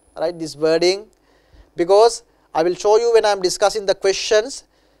 right, this wording, because I will show you when I am discussing the questions,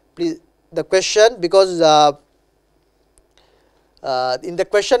 please the question, because in the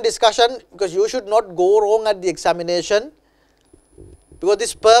question discussion, because you should not go wrong at the examination, because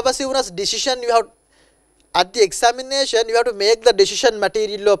this pervasiveness decision you have at the examination, you have to make the decision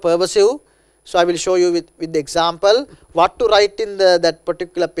material or pervasive. So, I will show you with the example what to write in that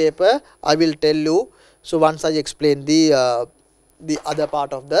particular paper. I will tell you. So, once I explain the other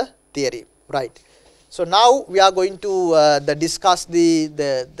part of the theory, right. So, now we are going to discuss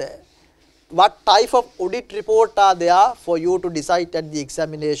what type of audit report are there for you to decide at the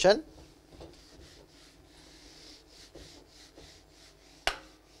examination.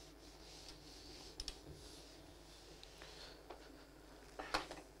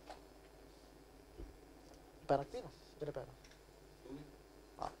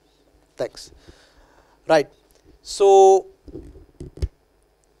 Thanks. Right. So,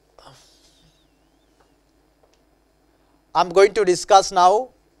 I am going to discuss now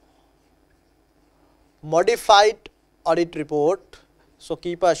modified audit report. So,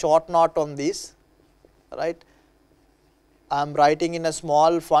 keep a short note on this, right. I am writing in a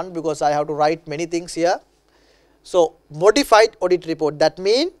small font because I have to write many things here. So, modified audit report, that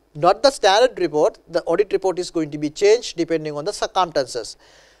means not the standard report, the audit report is going to be changed depending on the circumstances.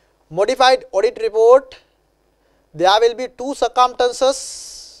 Modified audit report, there will be two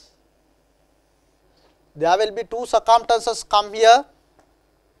circumstances. There will be two circumstances come here.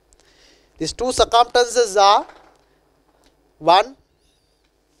 These two circumstances are: one,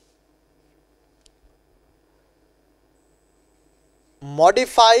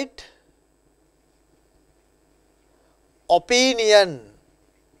 modified opinion.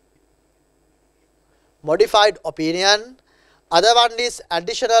 Modified opinion. Other one is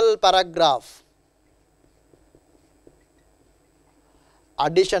additional paragraph.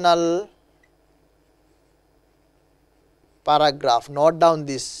 Additional paragraph. Note down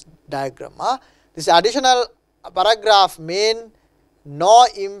this diagram. This additional paragraph mean no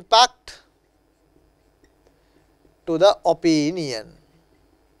impact to the opinion.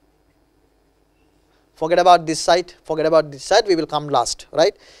 Forget about this side. Forget about this side. We will come last,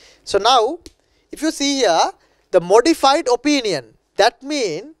 right? So now, if you see here, the modified opinion, that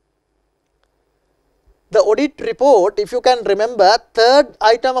means the audit report, if you can remember, third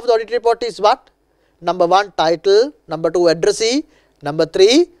item of the audit report is what? Number 1, title. Number 2, addressee. Number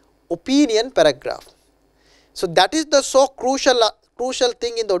 3, opinion paragraph. So that is the so crucial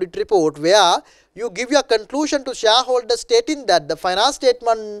thing in the audit report, where you give your conclusion to shareholders stating that the finance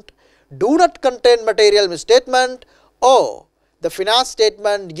statement do not contain material misstatement, or the finance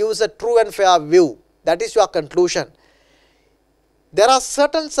statement gives a true and fair view. That is your conclusion. There are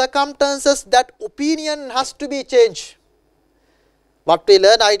certain circumstances that opinion has to be changed. What we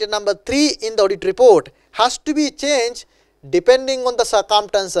learn, item number 3 in the audit report, has to be changed depending on the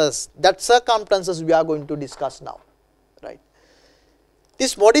circumstances. That circumstances we are going to discuss now, right.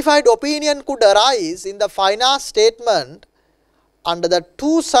 This modified opinion could arise in the finance statement under the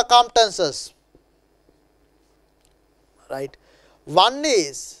two circumstances, right. One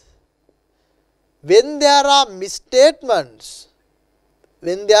is when there are misstatements.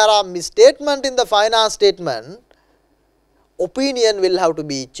 When there are misstatement in the finance statement, opinion will have to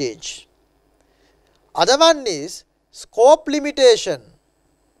be changed. Other one is scope limitation.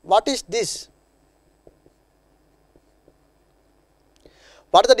 What is this?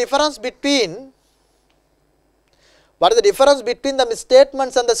 What is the difference between the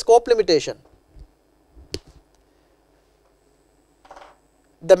misstatements and the scope limitation?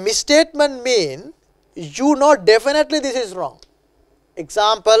 The misstatement mean you know definitely this is wrong.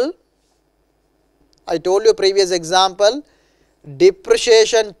 Example, I told you previous example,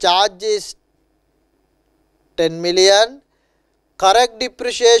 depreciation charge is 10 million, correct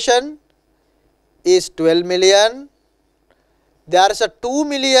depreciation is 12 million, there is a 2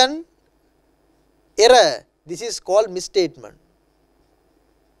 million error. This is called misstatement.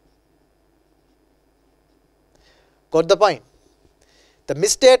 Got the point? The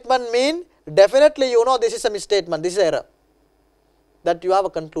misstatement mean definitely you know this is a misstatement, this is error, that you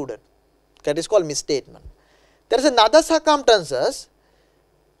have concluded. That is called misstatement. There is another circumstances,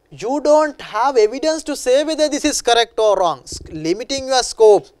 you don't have evidence to say whether this is correct or wrong, limiting your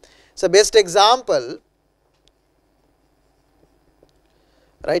scope. So best example,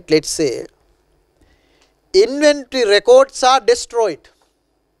 right, let's say inventory records are destroyed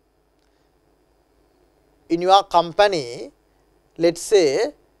in your company. Let's say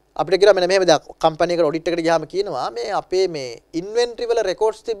අපිට කියලා මෙන්න මෙහෙම දෙයක් company එකට audit එකට ගියාම කියනවා මේ අපේ මේ ඉන්වෙන්ටරි වල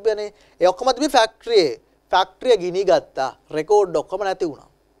රෙකෝඩ්ස් තිබ්බනේ ඒ ඔක්කොම තිබ්බේ ෆැක්ටරිය ගිනි ගත්තා රෙකෝඩ් ඔක්කොම නැති වුණා.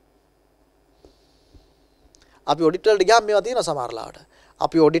 අපි ඔඩිට් වලට ගියාම මේවා තියෙනවා සමහරලාට.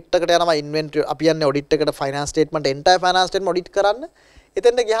 අපි ඔඩිට් එකට යනවා ඉන්වෙන්ටරි අපි යන්නේ ඔඩිට් එකට ෆයිනාන්ස් ස්ටේට්මන්ට් එන්ටයර් ෆයිනාන්ස් ස්ටේට්මන්ට් ඔඩිට් කරන්න.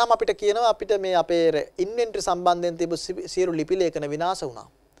 එතෙන්ට ගියාම අපිට කියනවා අපිට මේ අපේ ඉන්වෙන්ටරි සම්බන්ධයෙන් තිබු සියලු ලිපි ලේඛන විනාශ වුණා.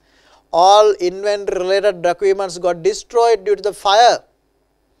 All inventory related documents got destroyed due to the fire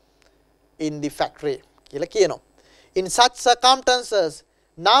in the factory. In such circumstances,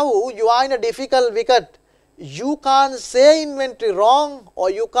 now you are in a difficult wicket. You can't say inventory wrong or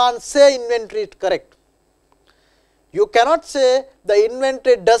you can't say inventory correct. You cannot say the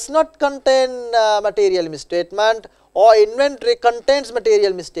inventory does not contain material misstatement or inventory contains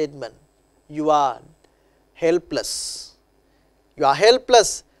material misstatement. You are helpless. You are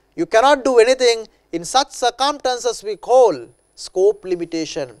helpless. You cannot do anything. In such circumstances, we call scope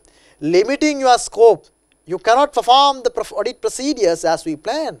limitation. Limiting your scope. You cannot perform the audit procedures as we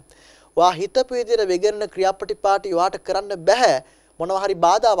plan. වා හිතපු විදිහට වෙගරන ක්‍රියාපටිපාටි වාට කරන්න බෑ මොනවා හරි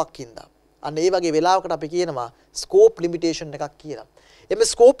බාධාවක් හින්දා. අන්න ඒ වගේ වෙලාවකට අපි කියනවා ස්කෝප් ලිමිටේෂන් එකක් කියලා. එමේ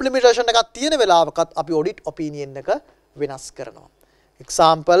ස්කෝප් ලිමිටේෂන් එකක් තියෙන වෙලාවකත් අපි ඔඩිට් ඔපිනියන් එක වෙනස් කරනවා.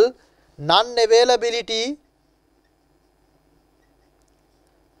 Example non availability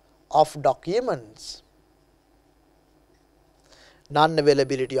of documents.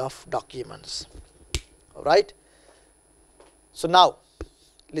 Non-availability of documents. Alright. So now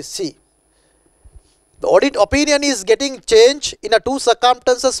let's see. The audit opinion is getting changed in two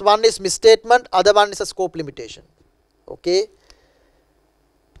circumstances. One is misstatement, other one is a scope limitation. Okay.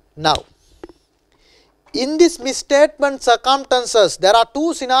 Now, in this misstatement circumstances, there are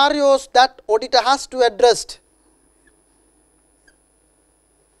two scenarios that auditor has to address.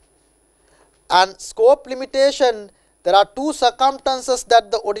 And scope limitation, there are two circumstances that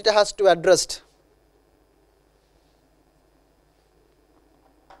the auditor has to address.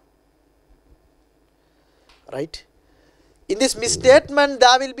 Right? In this misstatement,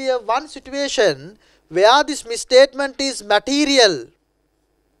 there will be one situation where this misstatement is material.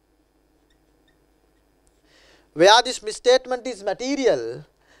 Where this misstatement is material,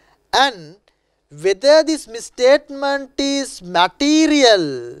 and whether this misstatement is material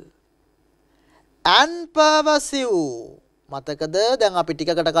and pervasive. මතකද දැන් අපි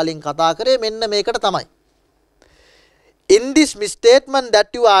ටිකකට කලින් කතා කරේ මෙන්න මේකට තමයි. In this misstatement that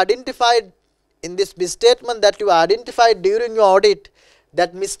you identified during your audit,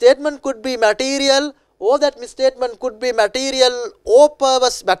 that misstatement could be material or that misstatement could be material or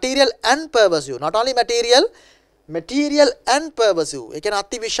material and pervasive. Not only material and pervasive. ඒ කියන්නේ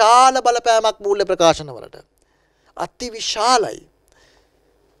අති විශාල බලපෑමක් මූල්‍ය ප්‍රකාශන වලට. අති විශාලයි.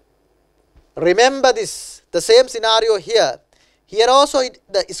 Remember this, the same scenario here. Here also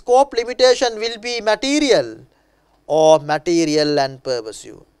the scope limitation will be material or material and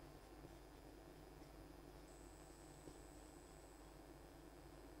pervasive.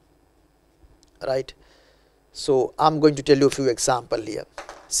 Right. So I'm going to tell you a few examples here.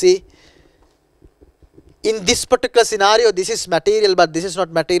 See, in this particular scenario, this is material, but this is not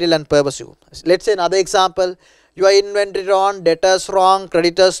material and pervasive. Let's say another example. Your inventory wrong, debtors wrong,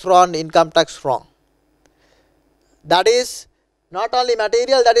 creditors wrong, income tax wrong. That is not only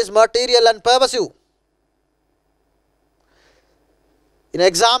material, that is material and pervasive. In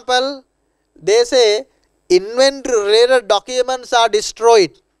example, they say inventory related documents are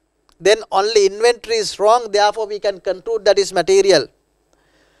destroyed. Then only inventory is wrong, therefore we can conclude that is material.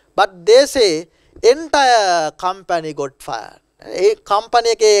 But they say entire company got fired. A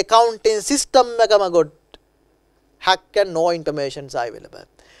company ke accounting system ekama got hack and no information is available.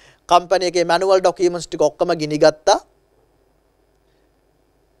 Company එකේ manual documents ටික ඔක්කොම ගිනි ගත්තා.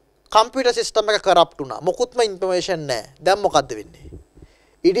 computer system එක corrupt වුණා. මොකුත්ම information නැහැ. දැන් මොකද්ද වෙන්නේ?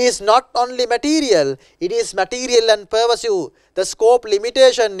 It is not only material, it is material and pervasive. The scope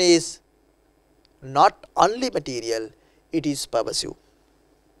limitation is not only material, it is pervasive.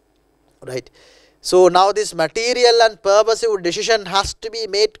 Right? So now this material and pervasive decision has to be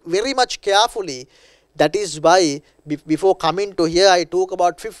made very much carefully. That is why before coming to here, I took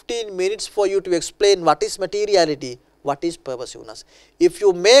about 15 minutes for you to explain what is materiality, what is pervasiveness. If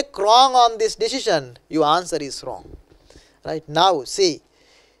you make wrong on this decision, your answer is wrong. Right? Now see,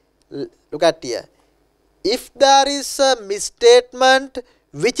 look at here. If there is a misstatement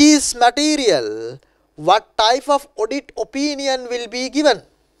which is material, what type of audit opinion will be given?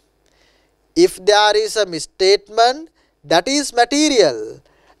 if there is a misstatement, that is material.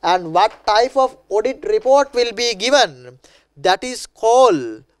 And what type of audit report will be given? That is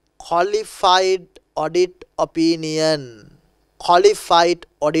called qualified audit opinion. Qualified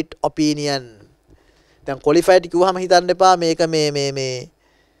audit opinion. දැන් qualified කිව්වම හිතන්න එපා මේක මේ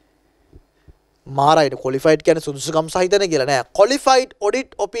මාරයිද qualified කියන්නේ සුදුසුකම් සහිතන කියලා නෑ. Qualified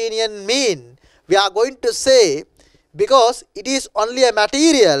audit opinion mean we are going to say, because it is only a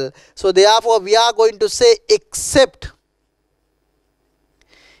material, so therefore we are going to say except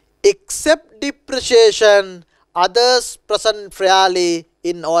depreciation others present fairly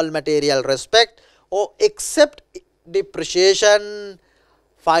in all material respect, or except depreciation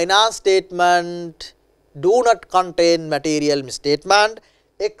finance statement do not contain material misstatement,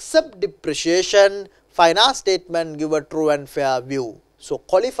 except depreciation finance statement give a true and fair view. So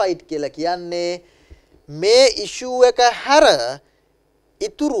qualified කියලා කියන්නේ මේ issue එක හැර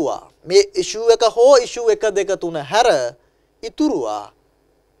ඉතුරුවා, මේ issue එක හෝ issue එක දෙක තුන හැර ඉතුරුවා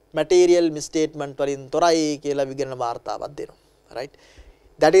material misstatement වලින් තොරයි කියලා විගණන වාර්තාවක් දෙනවා. Right?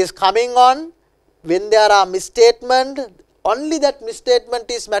 That is coming on when there are misstatement, only that misstatement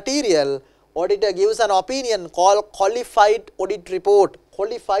is material. Auditor gives an opinion called qualified audit report,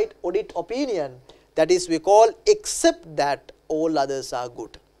 qualified audit opinion. That is we call except that all others are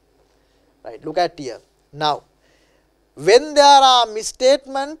good. Right? Look at here. Now, when there are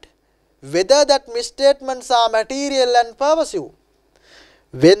misstatement, whether that misstatements are material and pervasive.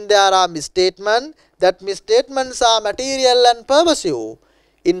 When there are misstatement, that misstatements are material and pervasive.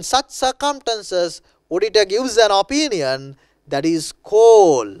 In such circumstances, auditor gives an opinion that is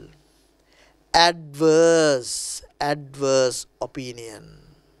called adverse opinion.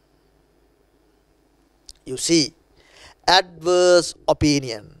 You see, adverse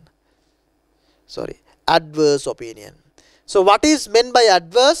opinion. Adverse opinion. So what is meant by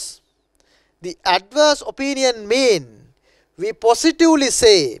adverse? The adverse opinion mean we positively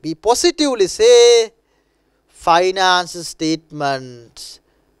say finance statements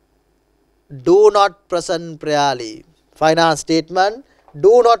do not present fairly. Finance statement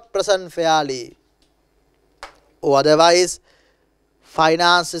do not present fairly. Or otherwise,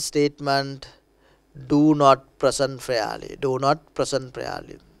 finance statement do not present fairly. Do not present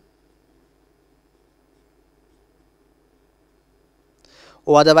fairly.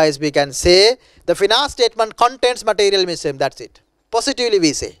 Or otherwise, we can say the finance statement contains material misstatement. That's it. Positively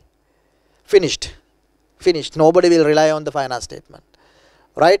we say. Finished. Finished. Nobody will rely on the finance statement.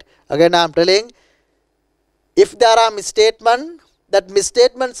 Right? Again, I am telling, if there are misstatement, that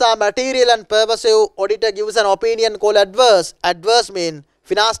misstatements are material and pervasive, auditor gives an opinion called adverse. Adverse mean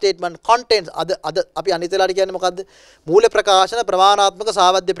finance statement contains other අපි අනිතලාට කියන්නේ මොකද්ද? මූල ප්‍රකාශන ප්‍රමාණාත්මක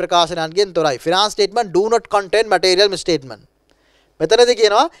සාවද්‍ය ප්‍රකාශනයන්ගෙන් තොරයි. Finance statement do not contain material misstatement. මෙතනදී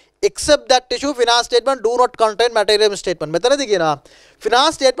කියනවා except that issue finance statement do not contain material misstatement. මෙතනදී කියනවා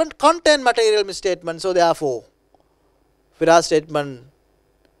finance statement contain material misstatement. So therefore finance statement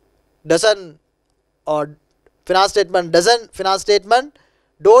doesn't, or finance statement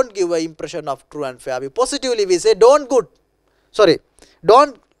don't give an impression of true and fair. Positively we say don't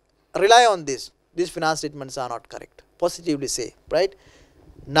rely on this. These finance statements are not correct. Positively say, right?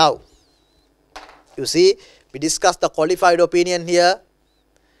 Now, you see, we discussed the qualified opinion here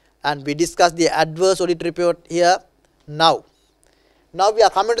and we discussed the adverse audit report here. Now we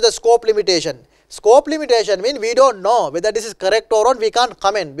are coming to the scope limitation. Scope limitation means we don't know whether this is correct or not. We can't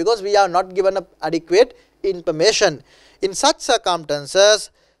comment because we are not given adequate information. In such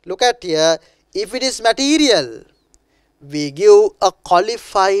circumstances, look at here, if it is material, we give a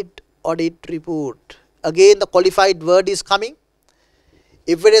qualified audit report. Again, the qualified word is coming.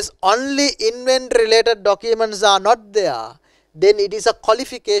 If it is only inventory related documents are not there, then it is a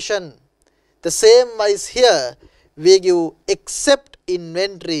qualification. The same wise here, we give except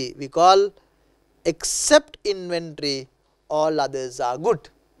inventory. We call except inventory, all others are good.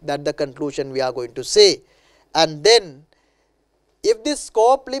 That's the conclusion we are going to say. And then, if this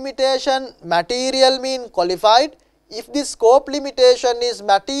scope limitation material mean qualified, if this scope limitation is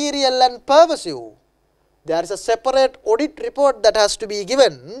material and pervasive, there is a separate audit report that has to be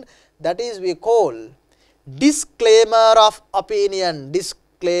given. That is we call disclaimer of opinion.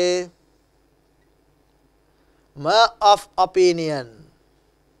 Disclaimer of opinion.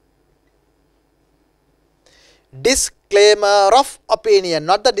 Disclaimer of opinion,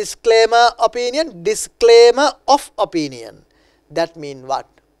 not the disclaimer opinion, disclaimer of opinion. That means what?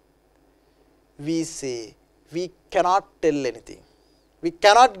 We say we cannot tell anything. We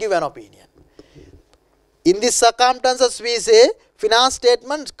cannot give an opinion. In these circumstances, we say finance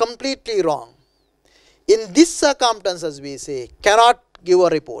statement completely wrong. In these circumstances, we say cannot give a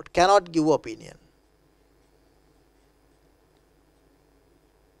report, cannot give opinion.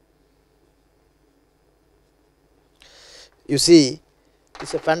 You see,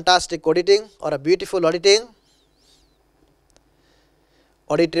 it's a fantastic auditing or a beautiful auditing.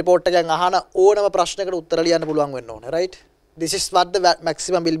 Audit report එකෙන් අහන ඕනම ප්‍රශ්නයකට උත්තර ලියන්න පුළුවන් වෙන්න ඕනේ, right? This is what the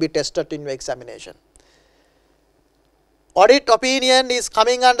maximum will be tested in your examination. Audit opinion is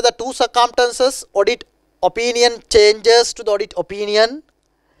coming under the two circumstances. Audit opinion changes to the audit opinion,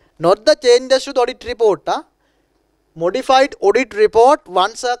 not the changes to the audit report. Modified audit report,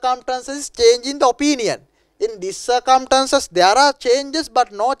 one circumstance is changing the opinion. In these circumstances, there are changes,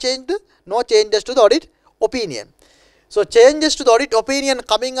 but no changes to the audit opinion. So, changes to the audit opinion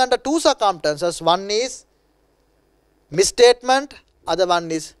coming under two circumstances. One is misstatement, other one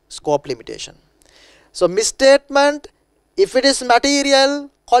is scope limitation. So, misstatement, if it is material,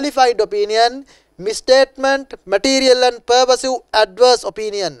 qualified opinion. Misstatement, material and pervasive adverse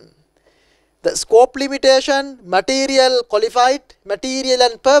opinion. The scope limitation, material, qualified, material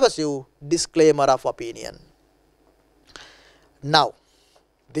and pervasive, disclaimer of opinion. Now,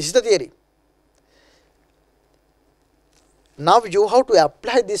 this is the theory. Now you have to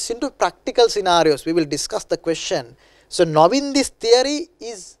apply this into practical scenarios. We will discuss the question. So, knowing this theory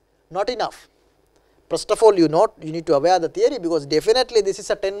is not enough. First of all, you need to aware the theory, because definitely this is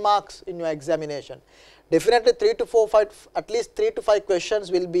a 10 marks in your examination. Definitely 3 to 4, 5, at least 3 to 5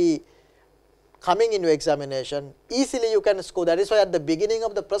 questions will be coming in your examination. Easily you can score. That is why at the beginning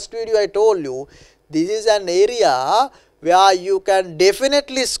of the first video I told you, this is an area where you can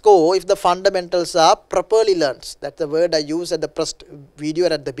definitely score if the fundamentals are properly learned. That's the word I used at the first video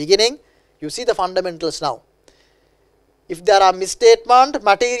at the beginning. You see the fundamentals now. If there are misstatement,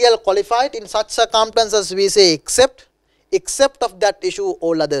 material, qualified, in such circumstances we say except of that issue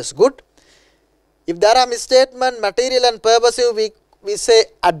all others good. If there are misstatement, material and pervasive, we say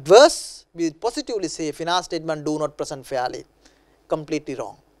adverse. We positively say if in our statement do not present fairly. Completely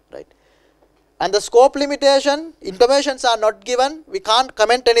wrong, right? And the scope limitation, informations are not given, we can't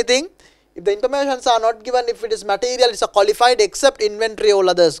comment anything. If the informations are not given, if it is material, it's a qualified except inventory, all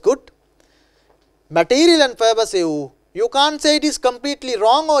others good. Material and pervasive, you can't say it is completely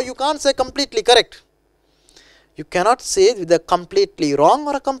wrong or you can't say completely correct. You cannot say with a completely wrong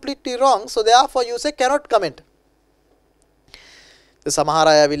or a completely wrong, so therefore you say cannot comment. සමහර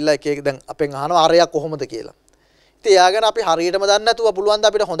අය ඇවිල්ලා එක එක දැන් අපෙන් අහනවා අරයා කොහොමද කියලා. ඉතින් එයා ගැන අපි හරියටම දන්නේ නැතුව පුළුවන් ද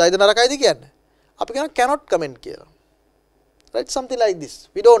අපිට හොඳයිද නරකයිද කියන්න. අපි කියන cannot comment කියලා. Right, something like this.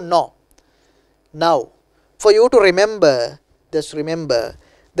 We don't know. Now, for you to remember, just remember,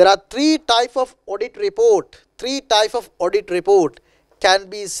 there are three types of audit report. Three types of audit report can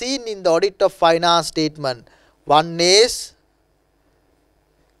be seen in the audit of finance statement. One is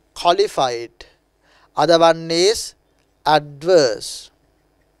qualified, other one is adverse,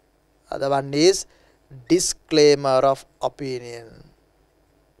 other one is disclaimer of opinion.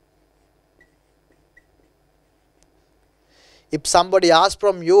 If somebody asks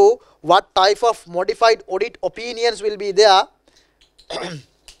from you what type of modified audit opinions will be there,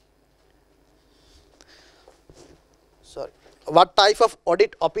 sorry, what type of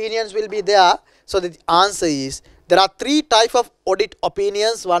audit opinions will be there? So the answer is there are three types of audit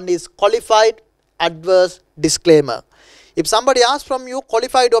opinions. One is qualified, adverse, disclaimer. If somebody asks from you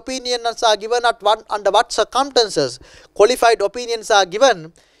qualified opinions are given at under what circumstances, qualified opinions are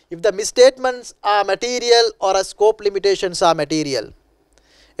given if the misstatements are material or a scope limitations are material.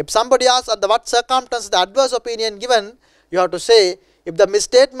 If somebody asks under what circumstances the adverse opinion given, you have to say if the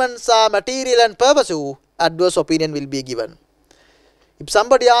misstatements are material and pervasive, adverse opinion will be given. If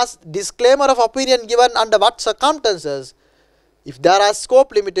somebody asks disclaimer of opinion given under what circumstances, if there are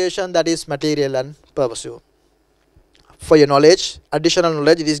scope limitation, that is material and pervasive. For your knowledge, additional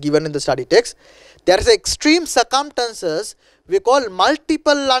knowledge, it is given in the study text. There is extreme circumstances we call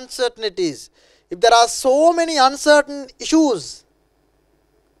multiple uncertainties. If there are so many uncertain issues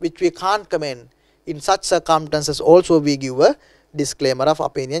which we can't comment, in such circumstances also we give a disclaimer of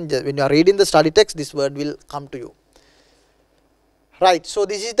opinion. When you are reading the study text, this word will come to you. Right, so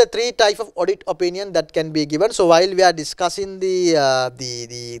this is the three types of audit opinion that can be given. So while we are discussing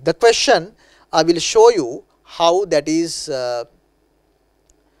the question, I will show you how that is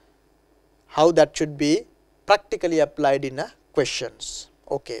how that should be practically applied in questions.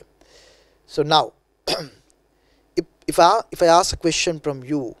 Okay, so now if I ask a question from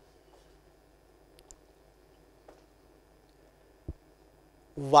you,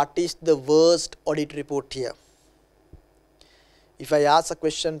 what is the worst audit report here? If I ask a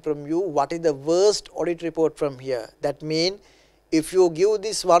question from you, what is the worst audit report from here? That means if you give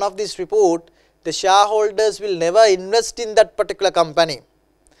this one of this report, the shareholders will never invest in that particular company,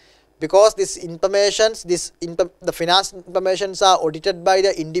 because this informations, the finance informations are audited by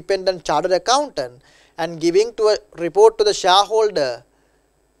the independent chartered accountant and giving to a report to the shareholder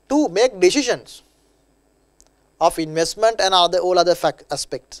to make decisions of investment and all other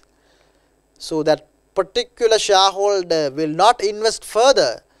aspects. So that particular shareholder will not invest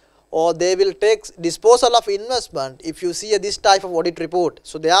further, or they will take disposal of investment if you see this type of audit report.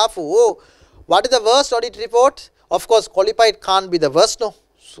 So therefore, what is the worst audit report? Of course, qualified can't be the worst, no.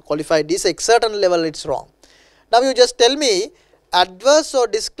 So qualified is a certain level, it's wrong. Now you just tell me, adverse or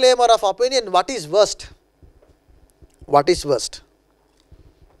disclaimer of opinion, what is worst? What is worst?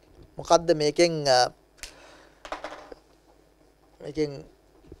 මොකද්ද මේකෙන්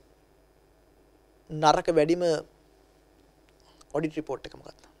නරක වැඩිම audit report එක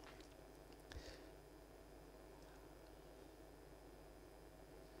මොකක්ද?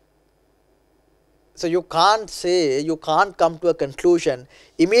 So you can't say, you can't come to a conclusion.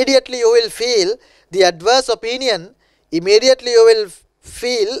 Immediately you will feel the adverse opinion, immediately you will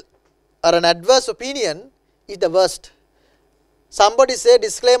feel, or an adverse opinion is the worst. Somebody say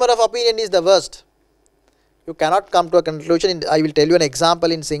disclaimer of opinion is the worst. You cannot come to a conclusion. I will tell you an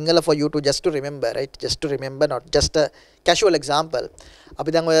example in Sinhala for you to just to remember, right? Just to remember, not just a casual example.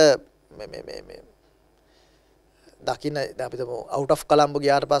 අපි දැන් ඔය දකින්න අපි තමු out of Colombo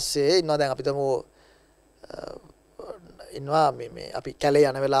ගියාට පස්සේ ඉන්නවා දැන් අපි තමු ඉන්නවා මේ අපි කැලේ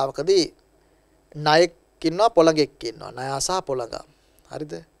යන වෙලාවකදී ණයෙක් ඉන්නවා පොළඟෙක් ඉන්නවා ණයා සහ පොළඟා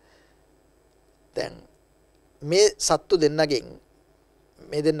හරිද දැන් මේ සත්තු දෙන්නගෙන්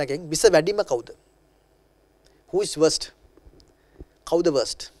විස වැඩිම කවුද? Who is worst? කවුද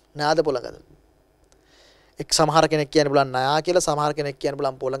worst? ණයාද පොළඟද? එක් සමහර කෙනෙක් කියන්න පුළුවන් ණයා කියලා, සමහර කෙනෙක් කියන්න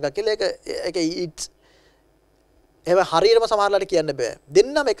පුළුවන් පොළඟා කියලා. ඒක it's එහෙම හරියටම සමහරලාට කියන්න බෑ.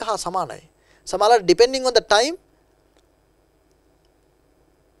 දෙන්නම එක හා සමානයි. සමහරලාට depending on the time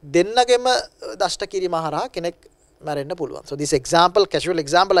දෙන්නගෙම දෂ්ට කිරීම හරහා කෙනෙක් මැරෙන්න පුළුවන්. So this example, casual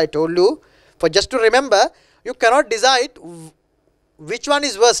example I told you, for just to remember, you cannot decide which one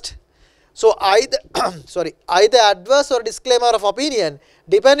is worst. So either either adverse or disclaimer of opinion,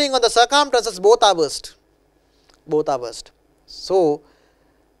 depending on the circumstances, both are worst. Both are worst. So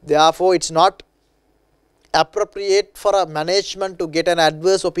therefore it's not appropriate for a management to get an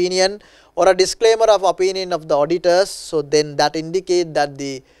adverse opinion or a disclaimer of opinion of the auditors. So then that indicate that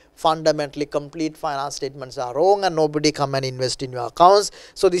the fundamentally complete finance statements are wrong and nobody come and invest in your accounts.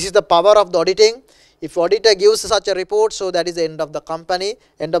 So this is the power of the auditing. If auditor gives such a report, so that is the end of the company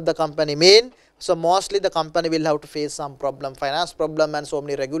mean. So mostly the company will have to face some problem, finance problem and so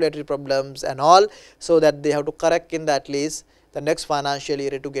many regulatory problems and all, so that they have to correct in the at least the next financial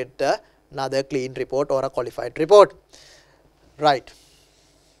year to get another clean report or a qualified report. Right.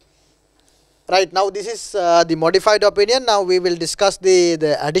 Right, now this is the modified opinion. Now we will discuss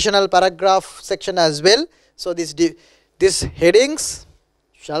the additional paragraph section as well. So this headings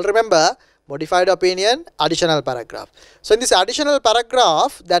shall remember modified opinion, additional paragraph. So in this additional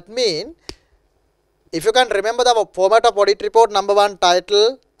paragraph, that means if you can remember the format of audit report, number 1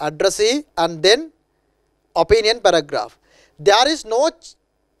 title, addressee and then opinion paragraph. There is no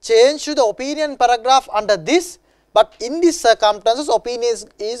change to the opinion paragraph under this, but in these circumstances opinion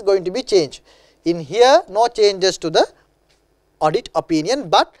is going to be changed. In here no changes to the audit opinion,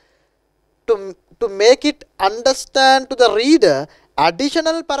 but to make it understand to the reader,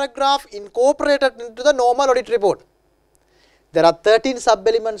 additional paragraph incorporated into the normal audit report. There are 13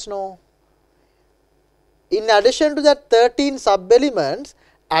 sub-elements, no? In addition to that 13 sub-elements,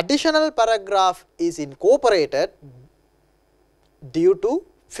 additional paragraph is incorporated due to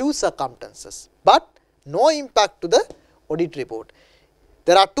few circumstances, but no impact to the audit report.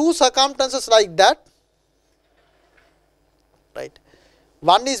 There are 2 circumstances like that, right?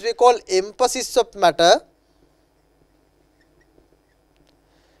 One is we call emphasis of matter.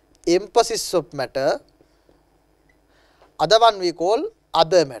 Other one we call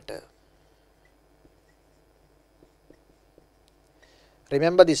other matter.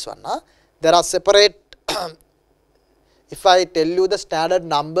 Remember this one, huh? There are separate if I tell you the standard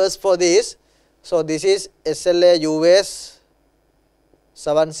numbers for this, so this is SLA US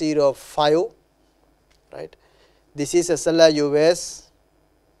 705, right? This is SLA US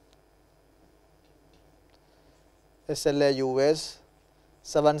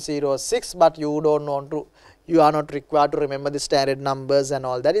 706, but you don't want to, you are not required to remember the standard numbers and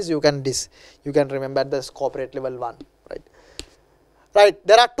all that. Is you can remember the corporate level one, right? Right,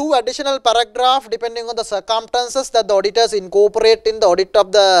 there are 2 additional paragraphs depending on the circumstances that the auditors incorporate in the audit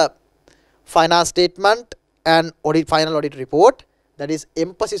of the finance statement and final audit report. That is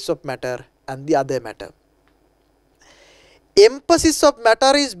emphasis of matter and the other matter. Emphasis of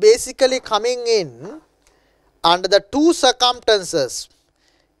matter is basically coming in under the two circumstances.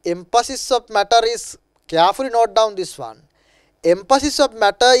 Emphasis of matter is, carefully note down this one. Emphasis of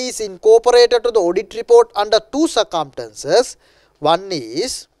matter is incorporated to the audit report under two circumstances. One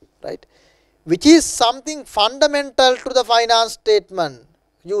is, right, which is something fundamental to the finance statement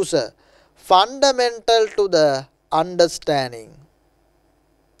user, fundamental to the understanding,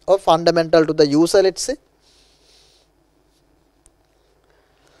 or fundamental to the user, let's say.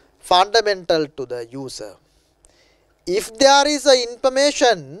 Fundamental to the user. If there is a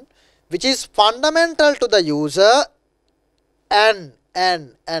information which is fundamental to the user, and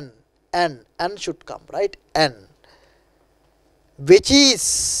should come, right? And which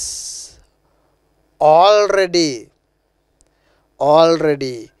is already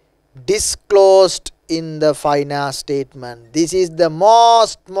disclosed in the finance statement. This is the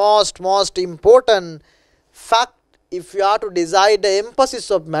most important fact if you are to decide the emphasis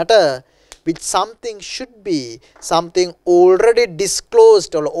of matter, which something should be something already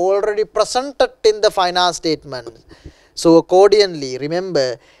disclosed or already presented in the finance statement. So accordingly,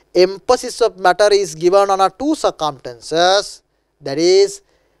 remember, emphasis of matter is given on two circumstances. That is,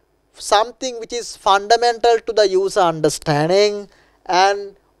 something which is fundamental to the user understanding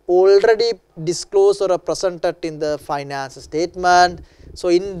and already disclosed or presented in the finance statement. So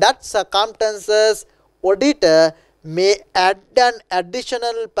in that circumstances, auditor may add an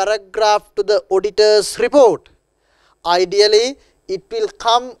additional paragraph to the auditor's report. Ideally, it will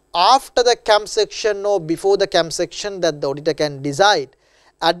come after the CAM section or before the CAM section, that the auditor can decide.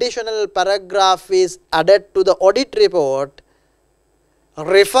 Additional paragraph is added to the audit report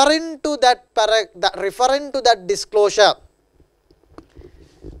referring to that disclosure.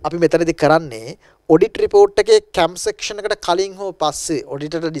 අපි මෙතනදී කරන්නේ audit report එකේ CAM section එකට කලින් හෝ පස්සේ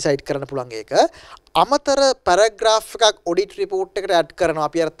auditor decide කරන්න පුළුවන් එක අමතර paragraph එකක් audit report එකට add කරනවා.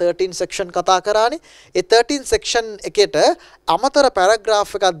 අපි අර 13 section කතා කරානේ. ඒ 13 section එකේට අමතර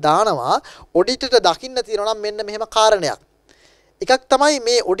paragraph එකක් දානවා auditor දකින්න තියෙනවා නම් මෙන්න මෙහෙම කාරණයක්. එකක් තමයි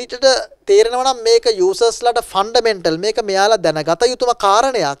මේ auditor තේරෙනවා නම් මේක users ලට fundamental, මේක මෙයාලා දැනගත යුතුම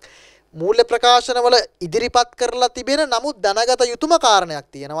කාරණයක්. මූල්‍ය ප්‍රකාශනවල ඉදිරිපත් කරලා තිබෙන නමුත් දැනගත යුතුම කාරණයක්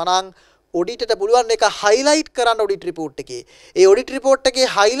තියෙනවා නම් ඔඩිටට පුළුවන් ඒක highlight කරන්න ඔඩිට් report එකේ. ඒ ඔඩිට් report එකේ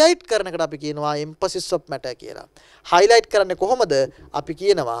highlight කරන එකට අපි කියනවා emphasis of matter කියලා. highlight කරන්නේ කොහොමද? අපි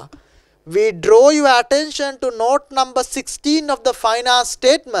කියනවා we draw your attention to note number 16 of the finance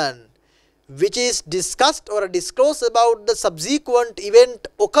statement which is discussed or disclosed about the subsequent event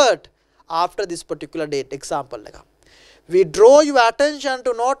occurred after this particular date. Example එක. We draw your attention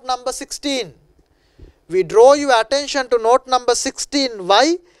to note number 16. We draw your attention to note number 16. Why?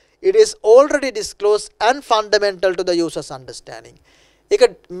 It is already disclosed and fundamental to the user's understanding. ඒක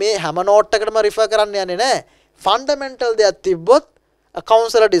මේ හැම note එකකටම refer කරන්න යන්නේ නැහැ. Fundamental දෙයක් තිබ්බොත්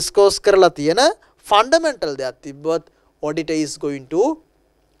accounts වල disclose කරලා තියෙන fundamental දෙයක් තිබ්බොත් auditor is going to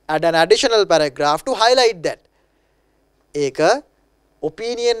add an additional paragraph to highlight that. ඒක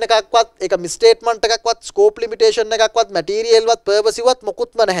opinion එකක්වත් ඒක misstatement එකක්වත් scope limitation එකක්වත් material වත් purpose වත්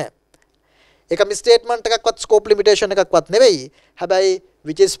මොකුත්ම නැහැ. ඒක misstatement එකක්වත් scope limitation එකක්වත් නෙවෙයි. හැබැයි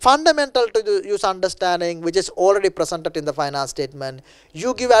which is fundamental to the user understanding, which is already presented in the finance statement. You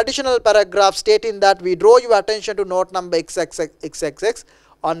give additional paragraph stating that we draw your attention to note number XXX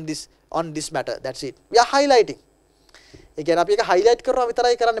on this matter. That's it. We are highlighting. ඒ කියන්නේ අපි ඒක highlight කරනවා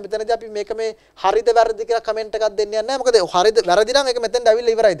විතරයි කරන්නේ. මෙතනදී අපි මේක මේ හරිද වැරදිද කියලා comment එකක් දෙන්න යන්නේ නැහැ. මොකද හරිද වැරදි නම් ඒක මෙතෙන්ද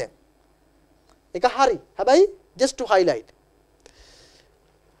ඇවිල්ලා ඉවරයි දැන්. ඒක හරි. හැබැයි just to highlight.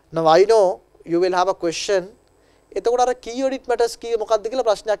 Now I know you will have a question. එතකොට අර key audit matters කීය මොකක්ද කියලා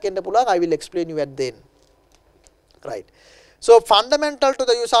ප්‍රශ්නයක් එන්න පුළුවන්. I will explain you at then. Right. So fundamental to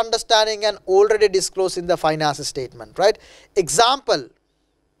the user understanding and already disclosed in the finance statement. Right. Example.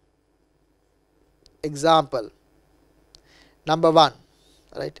 Number 1,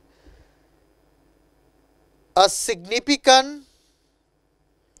 right? A significant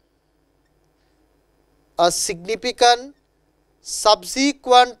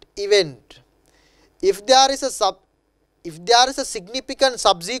subsequent event. If there is a significant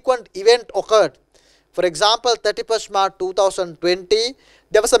subsequent event occurred, for example, 31st March 2020,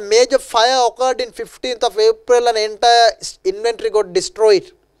 there was a major fire occurred in 15th of April and entire inventory got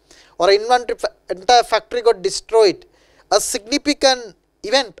destroyed, or entire factory got destroyed. A significant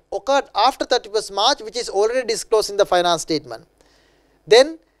event occurred after 31st March, which is already disclosed in the finance statement. Then,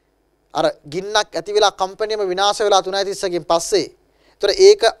 අර ගින්නක් ඇති වෙලා කම්පැනියම විනාශ වෙලා 3:30කින් පස්සේ. ඒතර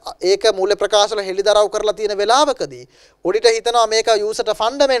ඒක මූල්‍ය ප්‍රකාශ වල හෙළිදරව් කරලා තියෙන වෙලාවකදී ඔඩිටර් හිතනවා මේක යූසර්ට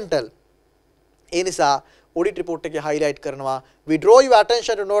ෆන්ඩමෙන්ටල්. ඒ නිසා audit report එක highlight කරනවා. We draw your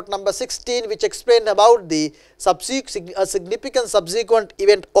attention to note number 16 which explain about the a significant subsequent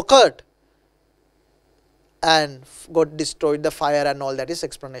event occurred and got destroyed, the fire and all that is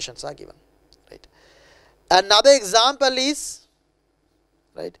explanations are given. Right. Another example is,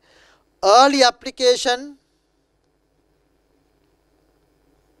 right, early application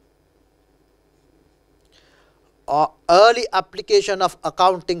of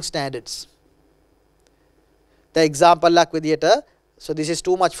accounting standards. The example like with theater, so this is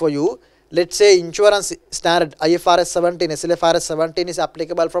too much for you. Let's say insurance standard IFRS 17, SLFRS 17 is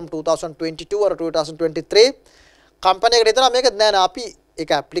applicable from 2022 or 2023. Company එකට හිතනවා මේක නෑ නා අපි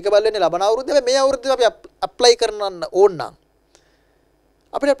ඒක applicable වෙන්නේ ලබන අවුරුද්දේ මේ අවුරුද්දේ අපි apply කරන්න ඕන නම්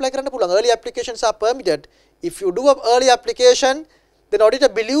අපිට apply කරන්න පුළුවන්. Early applications are permitted. If you do an early application, then auditor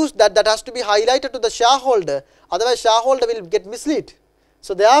believes that that has to be highlighted to the shareholder, otherwise shareholder will get misled.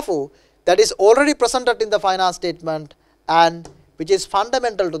 So therefore, that is already presented in the finance statement and which is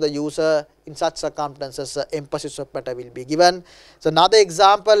fundamental to the user. In such circumstances, emphasis of matter will be given. So another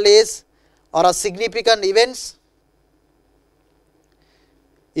example is, or a significant events.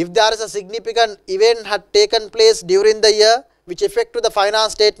 If there is a significant event had taken place during the year which affect to the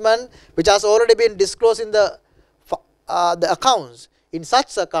finance statement, which has already been disclosed in the accounts, in such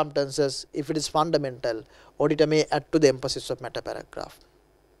circumstances, if it is fundamental, auditor may add to the emphasis of matter paragraph.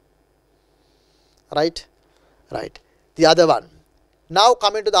 Right? Right. The other one. Now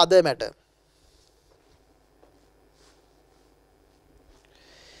coming to the other matter.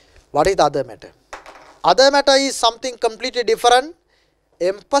 What is the other matter? Other matter is something completely different.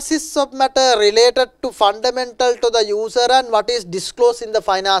 Emphasis of matter related to fundamental to the user and what is disclosed in the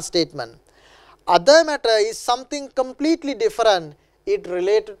finance statement. Other matter is something completely different. It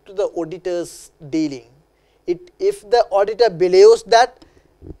related to the auditor's dealing. If the auditor believes that,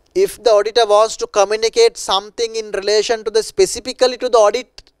 if the auditor wants to communicate something in relation to the specifically to the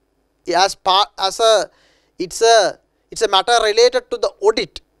audit it's a matter related to the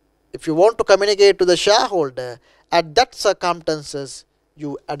audit. If you want to communicate to the shareholder, at that circumstances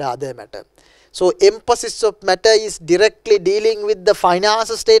you add other matter. So emphasis of matter is directly dealing with the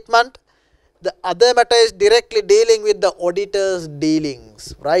finance statement. The other matter is directly dealing with the auditor's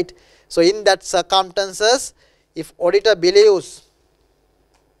dealings, right? So in that circumstances, if auditor believes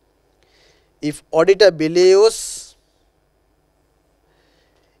it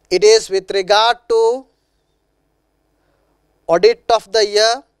is with regard to audit of the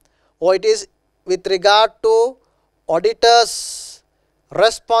year, or it is with regard to auditor's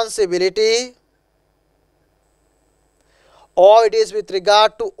responsibility, or it is with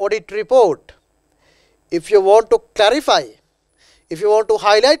regard to audit report. If you want to clarify, if you want to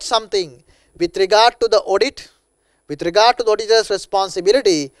highlight something with regard to the audit, with regard to the auditor's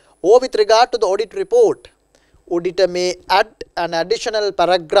responsibility, or with regard to the audit report, auditor may add an additional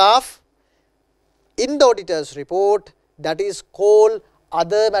paragraph in the auditor's report that is called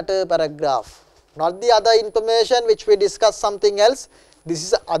other matter paragraph. Not the other information which we discuss something else. This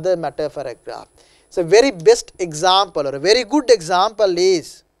is other matter paragraph. So very best example or a very good example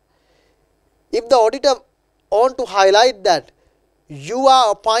is, if the auditor want to highlight that you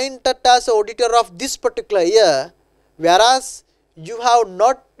are appointed as auditor of this particular year, whereas you are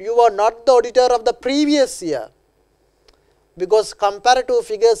not the auditor of the previous year, because comparative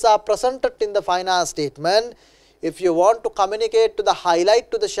figures are presented in the finance statement. If you want to communicate to the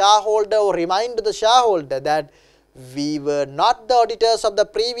highlight to the shareholder or remind to the shareholder that we were not the auditors of the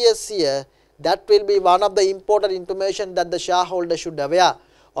previous year, that will be one of the important information that the shareholder should aware.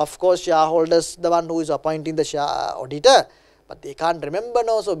 Of course, shareholders the one who is appointing the auditor, but they can't remember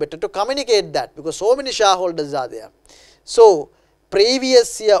now, so better to communicate that because so many shareholders are there. So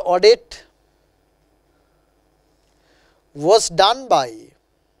previous year audit was done by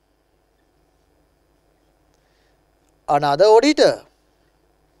another auditor.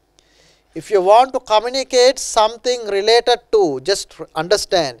 If you want to communicate something related to, just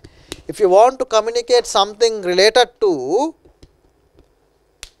understand, if you want to communicate something related to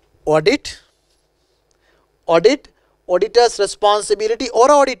audit, auditor's responsibility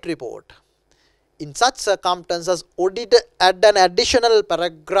or audit report, in such circumstances, auditor add an additional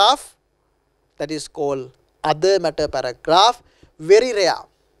paragraph that is called other matter paragraph. Very rare.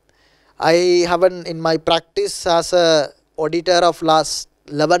 I haven't in my practice as a auditor of last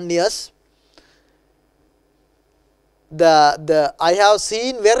 11 years. I have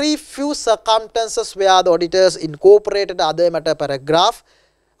seen very few circumstances where the auditors incorporated other matter paragraph.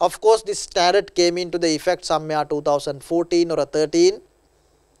 Of course, this standard came into the effect somewhere 2014 or 13.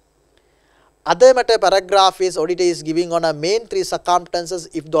 Other matter paragraph is auditor is giving on a main three circumstances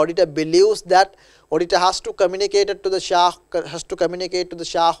if the auditor believes that auditor has to communicate to the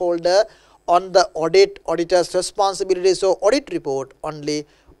shareholder on the auditor's responsibility. So audit report only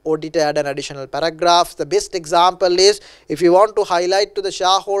auditor add an additional paragraph. The best example is if you want to highlight to the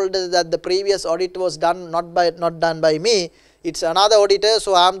shareholder that the previous audit was done not done by me, it's another auditor,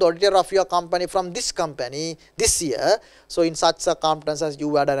 so I am the auditor of your company from this company this year. So in such circumstances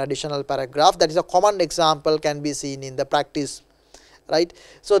you add an additional paragraph. That is a common example, can be seen in the practice, right?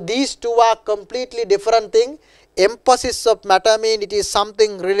 So these two are completely different thing. Emphasis of matter mean it is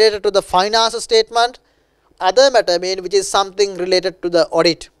something related to the financial statement. Other matter mean which is something related to the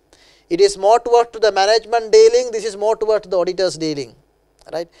audit. It is more towards to the management dealing, this is more towards the auditor's dealing,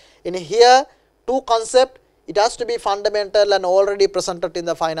 right? In here two concept, it has to be fundamental and already presented in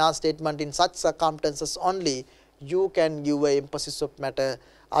the finance statement. In such circumstances only you can give a emphasis of matter.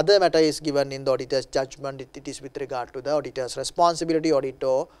 Other matter is given in the auditor's judgment. It is with regard to the auditor's responsibility, audit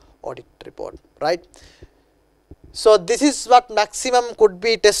report, right? So this is what maximum could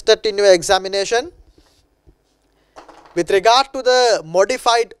be tested in your examination. With regard to the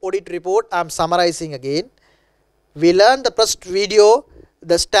modified audit report, I am summarizing again. We learned the first video,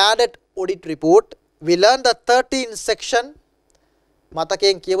 the standard audit report. We learned the 13 section.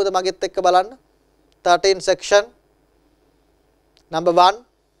 මතකයෙන් කියවද මගෙත් එක්ක බලන්න. 13 section. Number 1,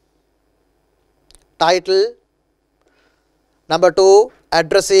 title. Number 2,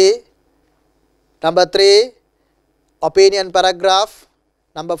 addressee. Number 3, opinion paragraph.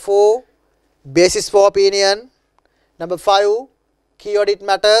 Number 4, basis for opinion. Number 5, key audit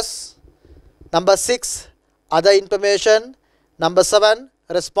matters. Number 6, other information. Number 7,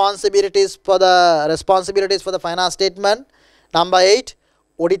 responsibilities for the finance statement. Number 8,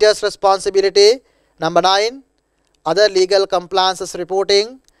 auditor's responsibility. Number 9, other legal compliances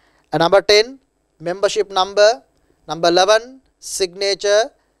reporting. And number 10, membership number. Number 11, signature.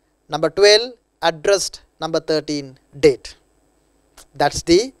 Number 12, addressed. Number 13, date. That's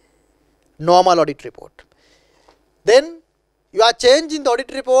the normal audit report. Then you are changing the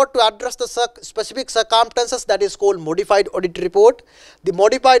audit report to address the specific circumstances, that is called modified audit report. The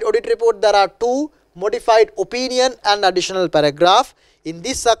modified audit report, there are two, modified opinion and additional paragraph. In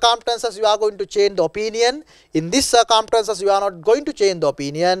these circumstances you are going to change the opinion. In these circumstances you are not going to change the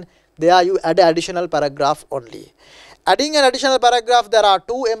opinion. There you add additional paragraph only. Adding an additional paragraph, there are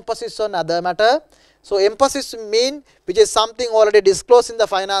two emphasis on other matter. So emphasis mean which is something already disclosed in the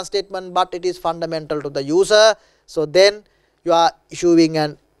finance statement but it is fundamental to the user. So then you are issuing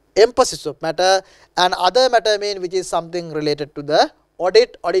an emphasis of matter, and other matter mean which is something related to the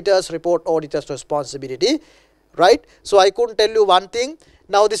auditor's report, auditor's responsibility, right? So I couldn't tell you one thing.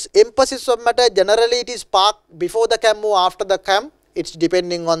 Now this emphasis of matter, generally it is parked before the CAM or after the CAM. It's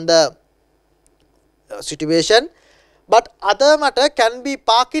depending on the situation. But other matter can be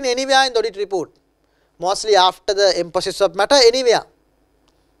parked in anywhere in the audit report. Mostly after the emphasis of matter, anywhere.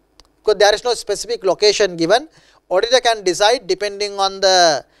 Because there is no specific location given. Auditor can decide depending on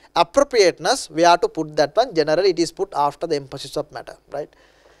the appropriateness where to put that one. Generally it is put after the emphasis of matter, right?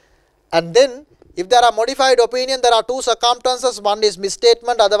 And then if there are modified opinion, there are two circumstances. One is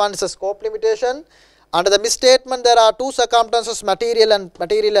misstatement, other one is a scope limitation. Under the misstatement there are two circumstances, material and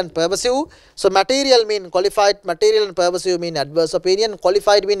pervasive. So material mean qualified, material and pervasive mean adverse opinion.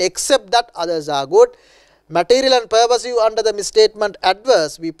 Qualified mean except that others are good. Material and pervasive under the misstatement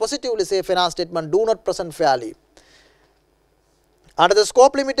adverse, we positively say finance statement do not present fairly. Under the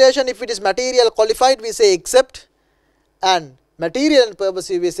scope limitation, if it is material qualified, we say except, and material and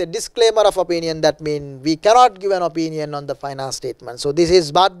pervasive, we say disclaimer of opinion. That means we cannot give an opinion on the finance statement. So this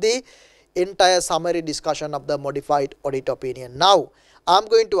is but the entire summary discussion of the modified audit opinion. Now I am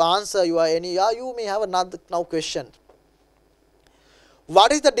going to answer you may have another question.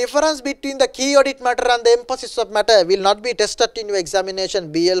 What is the difference between the key audit matter and the emphasis of matter? Will not be tested in your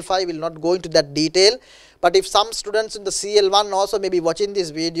examination. BL5 will not go into that detail. But if some students in the CL1 also may be watching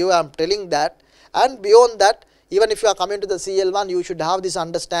this video, I am telling that. And beyond that, even if you are coming to the CL1, you should have this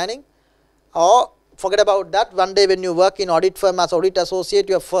understanding. Or forget about that. One day when you work in audit firm as audit associate,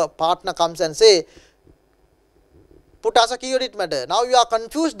 your partner comes and say, put as a key audit matter. Now you are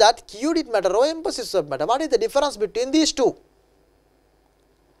confused that key audit matter or emphasis of matter. What is the difference between these two?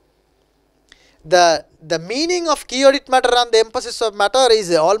 The meaning of key audit matter and the emphasis of matter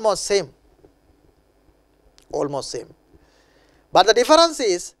is almost same. Almost same. But the difference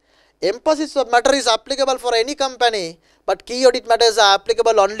is, emphasis of matter is applicable for any company, but key audit matters are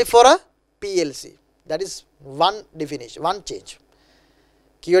applicable only for a PLC. That is one definition, one change.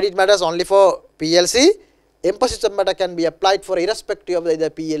 Key audit matters only for PLC. Emphasis of matter can be applied for irrespective of either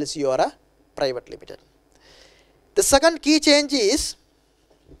PLC or a Private Limited. The second key change is,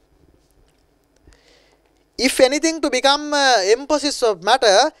 if anything to become emphasis of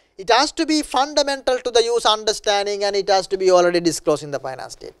matter, it has to be fundamental to the user understanding and it has to be already disclosed in the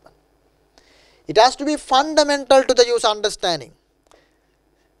finance statement. It has to be fundamental to the user understanding.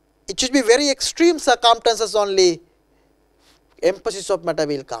 It should be very extreme circumstances only emphasis of matter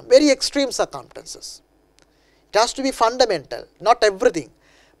will come. Very extreme circumstances. It has to be fundamental, not everything.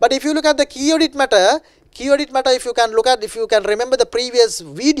 But if you look at the key audit matter, if you can look at, if you can remember the previous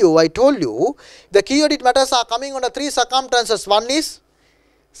video I told you, the key audit matters are coming under three circumstances. One is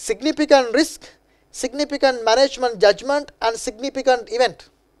significant risk, significant management judgment and significant event.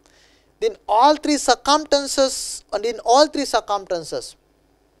 In all three circumstances,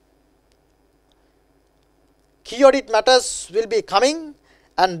 key audit matters will be coming,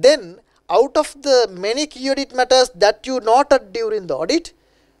 and then out of the many key audit matters that you noted during the audit,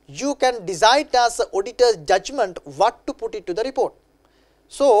 you can decide as an auditor's judgment what to put it to the report.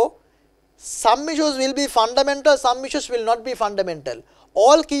 So, some issues will be fundamental, some issues will not be fundamental.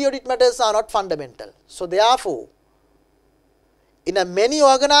 All key audit matters are not fundamental. So, therefore, in a many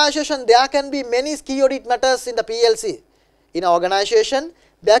organization, there can be many key audit matters in the PLC. In an organization,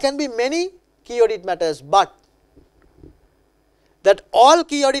 there can be many key audit matters, but that all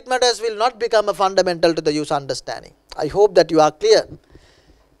key audit matters will not become a fundamental to the user understanding. I hope that you are clear.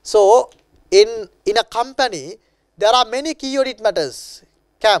 So, in a company, there are many key audit matters,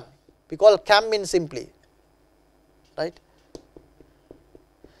 CAM, we call CAM in simply, right.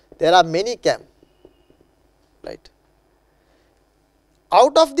 There are many CAM, right.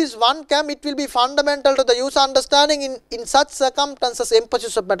 Out of this one CAM, it will be fundamental to the user understanding. In such circumstances,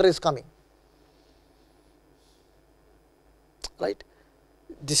 emphasis of matter is coming, right.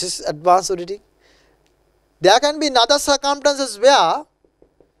 This is advanced auditing. There can be another circumstances where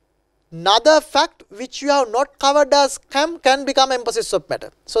another fact which you have not covered as CAM can become emphasis of matter.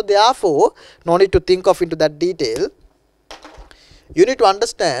 So, therefore, no need to think of into that detail. You need to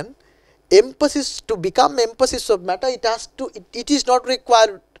understand, emphasis to become emphasis of matter, it is not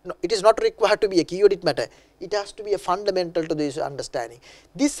required to be a key audit matter. It has to be a fundamental to this understanding.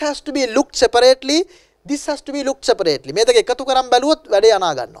 This has to be looked separately. This has to be looked separately. මේ දෙක එකතු කරන් බැලුවොත් වැඩේ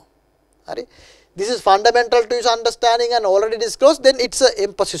අනා ගන්නවා. හරි. This is fundamental to his understanding and already disclosed, then it's an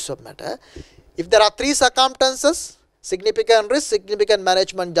emphasis of matter. If there are three circumstances, significant risk, significant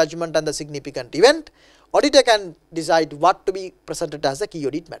management judgment and the significant event, auditor can decide what to be presented as a key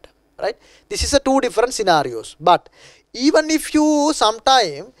audit matter, right. This is a two different scenarios, but even if you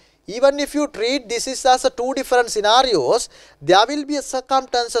treat this is as a two different scenarios, there will be a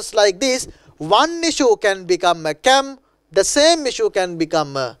circumstances like this. One issue can become a CAM, the same issue can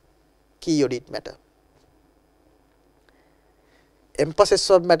become a key audit matter. Emphasis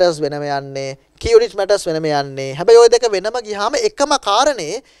of matters වෙනම යන්නේ, key audit matters වෙනම යන්නේ. හැබැයි ওই දෙක වෙනම ගියාම එකම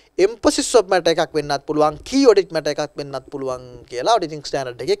කාරණේ emphasis of matter එකක් වෙන්නත් පුළුවන්, key audit matter එකක් වෙන්නත් පුළුවන් කියලා auditing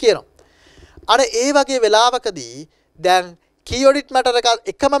standard එකේ කියනවා. අර ඒ වගේ වෙලාවකදී දැන් key audit matter එක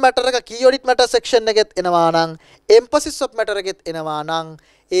එකම matter එක key audit matter section එකෙත් එනවා නම්, emphasis of matter එකෙත් එනවා නම්,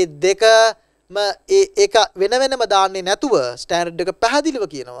 ඒ දෙකම ඒක වෙන වෙනම දාන්නේ නැතුව standard එක පැහැදිලිව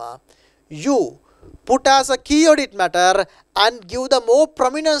කියනවා. You put as a key audit matter and give the more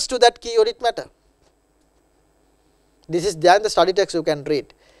prominence to that key audit matter. This is there in the study text, you can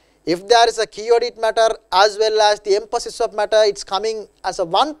read. If there is a key audit matter as well as the emphasis of matter, it's coming as a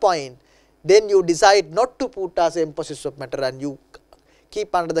one point, then you decide not to put as emphasis of matter and you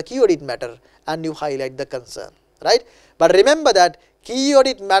keep under the key audit matter and you highlight the concern, right. But remember that key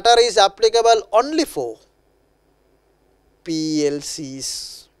audit matter is applicable only for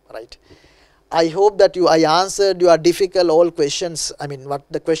PLCs, right. I hope that I answered your difficult all questions. I mean, what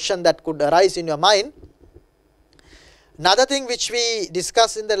the question that could arise in your mind. Another thing which we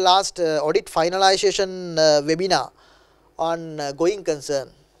discussed in the last audit finalization webinar on going concern.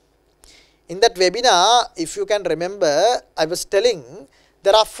 In that webinar, if you can remember, I was telling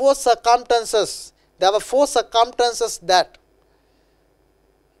there are four circumstances. There were four circumstances that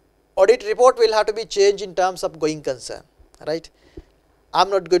audit report will have to be changed in terms of going concern, right. I am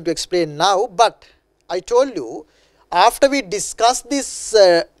not going to explain now, but I told you after we discuss this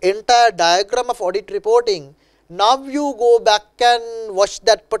entire diagram of audit reporting, now you go back and watch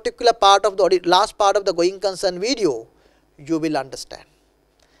that particular part of the audit, last part of the going concern video, you will understand.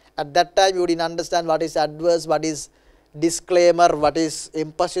 At that time you didn't understand what is adverse, what is disclaimer, what is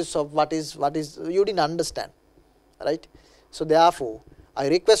emphasis of what is, you didn't understand, right. So therefore, I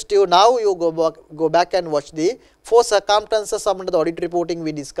request you now you go back and watch the 4 circumstances under the audit reporting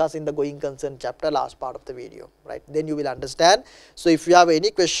we discussed in the going concern chapter last part of the video, right? Then you will understand. So if you have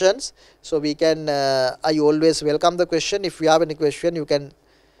any questions, so we can, I always welcome the question. If you have any question, you can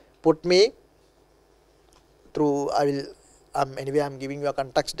put me through, I will, anyway I'm giving you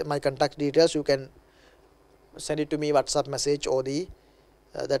a my contact details. You can send it to me WhatsApp message or the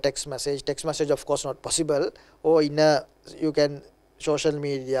text message of course not possible, or in a, you can social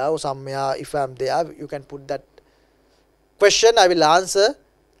media or somewhere, if I'm there you can put that question. I will answer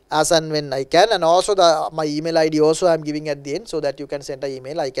as and when I can, and also my email ID also I'm giving at the end, so that you can send an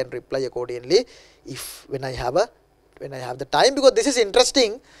email, I can reply accordingly if when I have the time, because this is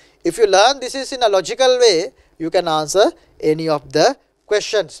interesting. If you learn this is in a logical way, you can answer any of the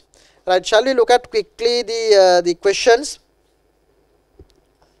questions, right? Shall we look at quickly the questions?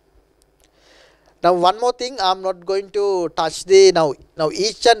 Now one more thing, I am not going to touch the now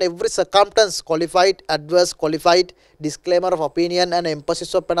each and every circumstance, qualified, adverse, qualified, disclaimer of opinion and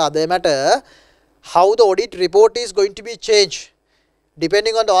emphasis of another matter, how the audit report is going to be changed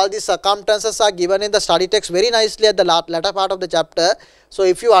depending on all these circumstances are given in the study text very nicely at the latter part of the chapter. So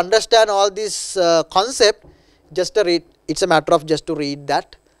if you understand all this concept, just to read, it's a matter of just to read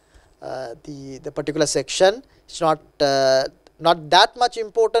that the particular section. It's not that much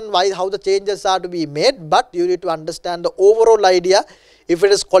important how the changes are to be made, but you need to understand the overall idea. If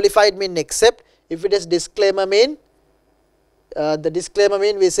it is qualified, mean accept. If it is disclaimer, mean the disclaimer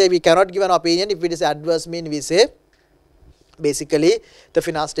mean we say we cannot give an opinion. If it is adverse, mean we say basically the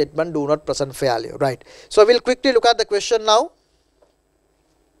finance statement do not present failure, right? So we'll quickly look at the question now.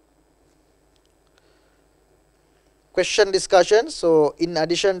 Question discussion. So in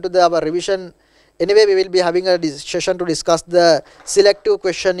addition to our revision, anyway, we will be having a session to discuss the selective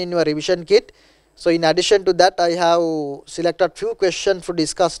question in your revision kit. So in addition to that, I have selected few questions to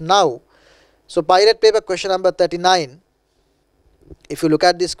discuss now. So pilot paper question number 39. If you look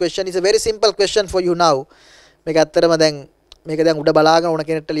at this question, it's a very simple question for you now. මේක දැන් උඩ බලාගෙන ඕන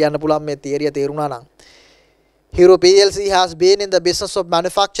කෙනෙක්ට ලියන්න පුළුවන් මේ තියරිය තේරුණා නම්. Hero PLC has been in the business of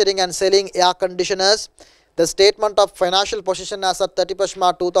manufacturing and selling air conditioners. The statement of financial position as at 31st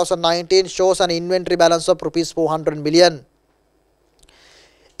March 2019 shows an inventory balance of rupees 400 million.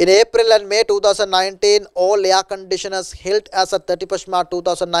 In April and May 2019, all air conditioners held as at 31st March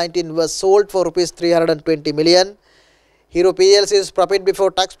 2019 were sold for rupees 320 million. Hero PLC's profit before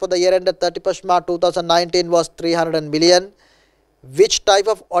tax for the year ended 31st March 2019 was 300 million. Which type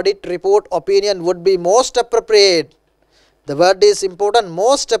of audit report opinion would be most appropriate? The word is important,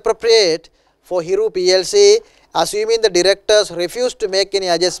 most appropriate for Hero PLC, assuming the directors refuse to make any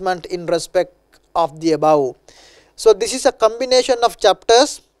adjustment in respect of the above. So this is a combination of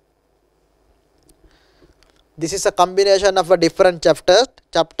chapters. This is a combination of a different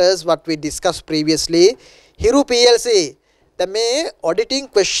chapters what we discussed previously. Hero PLC. The මේ auditing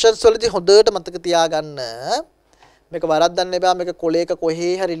questions වලදී හොඳට මතක තියාගන්න. මේක වරද්දන්න එපා. මේක කොලේක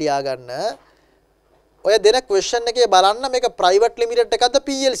කොහේ හරි ලියා ගන්න. ඔය දෙන question එකේ බලන්න මේක private limited එකක්ද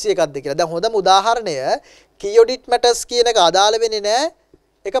PLC එකක්ද කියලා. දැන් හොඳම උදාහරණය key audit matters කියන එක අදාළ වෙන්නේ නැහැ.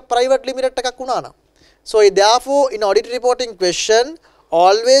 ඒක private limited එකක් වුණා නම්. So therefore in audit reporting question,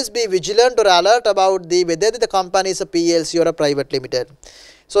 always be vigilant or alert about whether the company is a PLC or a private limited.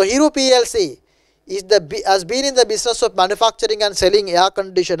 So Hero PLC has been in the business of manufacturing and selling air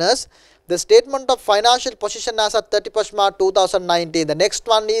conditioners. The statement of financial position as at 31st March 2019. The next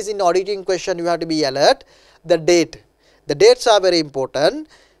one is in auditing question, you have to be alert. The date. The dates are very important.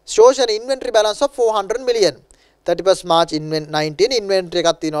 Shows an inventory balance of 400 million. 31st March 19 inventory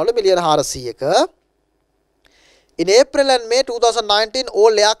එකක් තියෙනවලු million 400ක. In April and May 2019,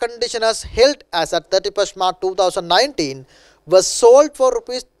 all air conditioners held as at 31st March 2019 was sold for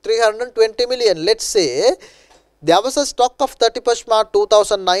rupees 320 million. Let's say there was a stock of 31st March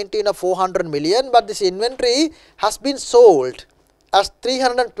 2019 of 400 million, but this inventory has been sold as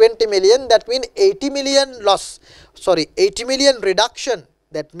 320 million. That means 80 million loss. Sorry, 80 million reduction.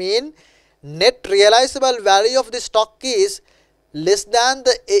 That means net realizable value of the stock is less than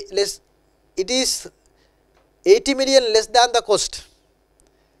it is 80 million less than the cost.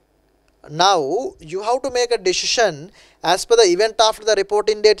 Now you have to make a decision as per the event after the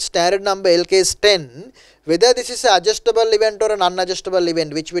reporting date standard number LKS 10 whether this is an adjustable event or an unadjustable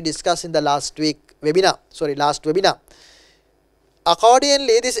event, which we discussed in the last webinar.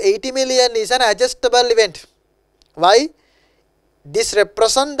 Accordingly, this 80 million is an adjustable event. Why? This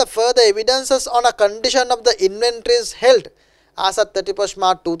represents the further evidences on a condition of the inventories held as at 31st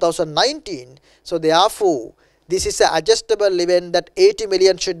March 2019. So therefore, this is an adjustable event that 80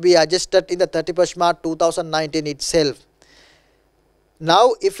 million should be adjusted in the 31st March 2019 itself.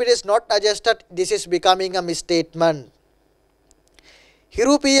 Now if it is not adjusted, this is becoming a misstatement.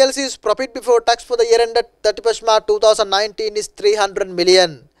 Hiru PLC's profit before tax for the year ended 31st March 2019 is 300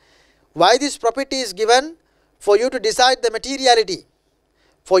 million. Why this profit is given? For you to decide the materiality.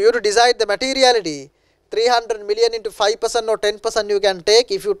 For you to decide the materiality, 300 million into 5% or 10% you can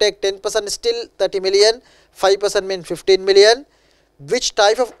take. If you take 10% still 30 million, 5% means 15 million. Which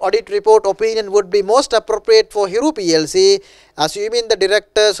type of audit report opinion would be most appropriate for Hiru PLC, assuming the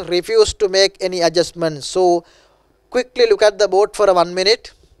directors refuse to make any adjustments? So quickly look at the board for 1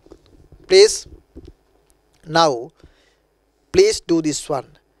 minute, please. Now please do this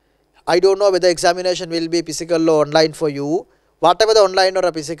one. I don't know whether examination will be physical or online for you. Whatever the online or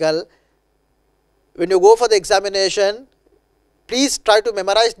a physical, when you go for the examination, please try to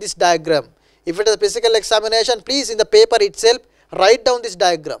memorize this diagram. If it is a physical examination, please in the paper itself write down this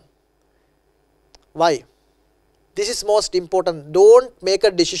diagram. Why? This is most important. Don't make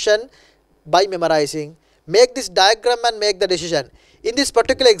a decision by memorizing. Make this diagram and make the decision. In this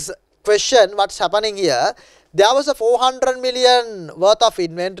particular question, what's happening here? There was a 400 million worth of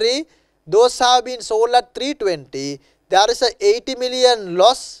inventory. Those have been sold at 320. There is a 80 million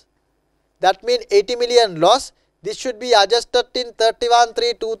loss. That means 80 million loss. This should be adjusted in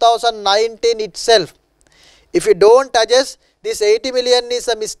 31/3/2019 itself. If you don't adjust, this 80 million is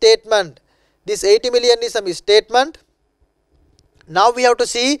a misstatement. This 80 million is a misstatement. Now we have to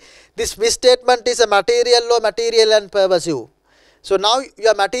see this misstatement is a material low, material and pervasive. So now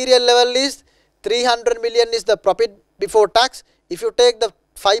your material level is 300 million is the profit before tax. If you take the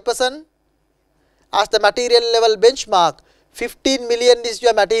 5% as the material level benchmark, 15 million is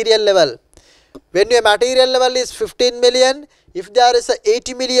your material level. When your material level is 15 million, if there is a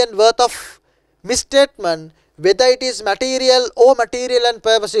 80 million worth of misstatement, whether it is material or material and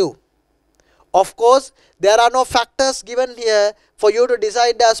pervasive. Of course, there are no factors given here for you to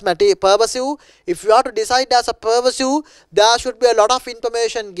decide as pervasive. If you are to decide as a pervasive, there should be a lot of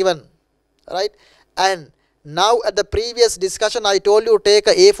information given, right? And now at the previous discussion, I told you take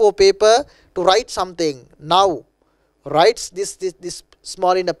a A4 paper to write something. Now write this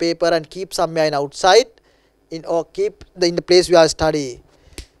small in a paper and keep somewhere in outside or keep in the place where you study.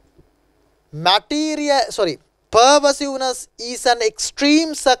 Pervasiveness is an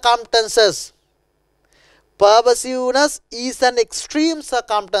extreme circumstances. Pervasiveness is an extreme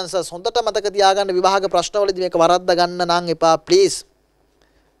circumstances. හොඳට මතක තියාගන්න විභාග ප්‍රශ්නවලදී මේක වරද්ද ගන්න නම් එපා please.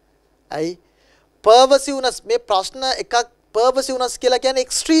 I pervasiveness මේ ප්‍රශ්න එකක් pervasiveness කියලා කියන්නේ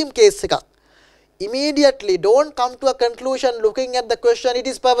extreme case එකක්. Immediately don't come to a conclusion looking at the question it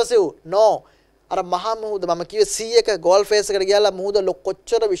is pervasive. No. අර මහා මුහුද මම කිව්වේ C එක ගෝල් ෆේස් එකට ගියාලා මුහුද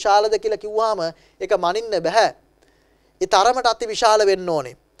කොච්චර විශාලද කියලා කිව්වහම ඒක මනින්න බෑ. ඒ තරමට අති විශාල වෙන්න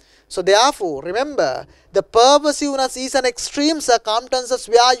ඕනේ. So therefore, remember, the pervasiveness is an extreme circumstances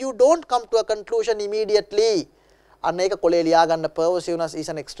where you don't come to a conclusion immediately. අන්න ඒක කොලේ ලියා ගන්න pervasiveness is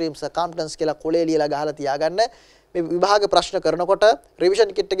an extreme circumstance කියලා කොලේ ලියලා ගහලා තියාගන්න. මේ විභාග ප්‍රශ්න කරනකොට revision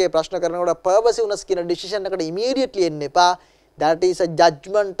kit එකේ ප්‍රශ්න කරනකොට pervasiveness කියන decision එකට immediately එන්න එපා. That is a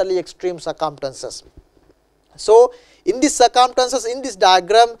judgmentally extreme circumstances. So in these circumstances, in this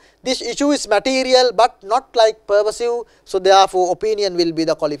diagram, this issue is material but not like pervasive. So therefore opinion will be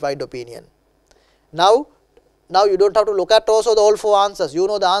the qualified opinion. Now you don't have to look at also the all four answers. You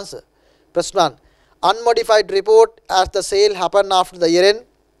know the answer. Press 1. Unmodified report as the sale happened after the year end.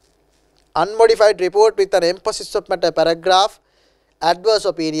 Unmodified report with an emphasis of matter paragraph. Adverse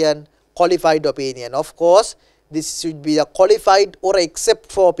opinion, qualified opinion. Of course, this should be a qualified or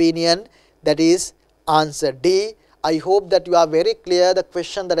except for opinion. That is answer D. I hope that you are very clear the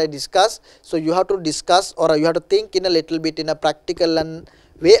question that I discussed. So you have to discuss or you have to think in a little bit in a practical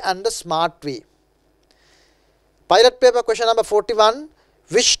way and a smart way. Pilot paper question number 41.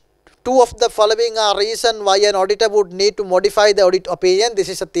 Which two of the following are reason why an auditor would need to modify the audit opinion? This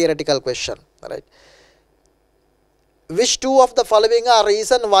is a theoretical question, right? Which two of the following are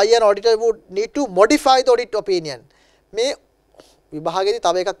reason why an auditor would need to modify the audit opinion? මේ විභාගයේදී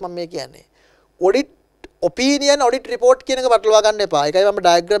තව එකක් මම මේ කියන්නේ. Audit opinion audit report කියන එක වටලවා ගන්න එපා. ඒකයි මම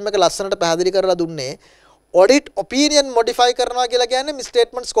diagram එක ලස්සනට පැහැදිලි කරලා දුන්නේ. Audit opinion modify කරනවා කියලා කියන්නේ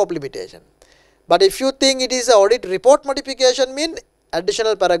misstatement scope limitation. But if you think it is a audit report modification, mean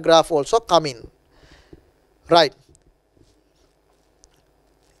additional paragraph also come in. Right.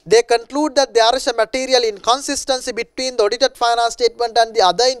 They conclude that there is a material inconsistency between the audited finance statement and the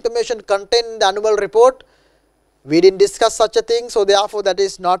other information contained in the annual report. We didn't discuss such a thing, so therefore that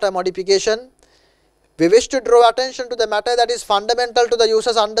is not a modification. We wish to draw attention to the matter that is fundamental to the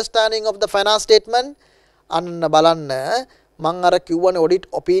user's understanding of the finance statement. අන්න බලන්න මම අර කිව්වනේ audit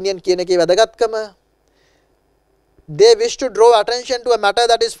opinion කියන එකේ වැදගත්කම. they wish to draw attention to a matter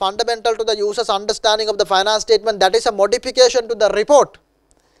that is fundamental to the user's understanding of the finance statement. That is a modification to the report.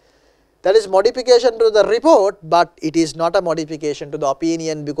 That is modification to the report, but it is not a modification to the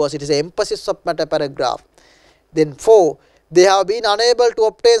opinion because it is an emphasis of matter paragraph. Then 4, they have been unable to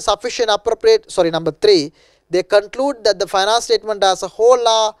obtain sufficient number 3, they conclude that the finance statement as a whole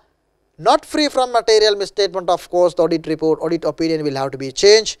are not free from material misstatement. Of course, the audit opinion will have to be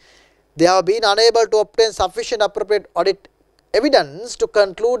changed. They have been unable to obtain sufficient appropriate audit evidence to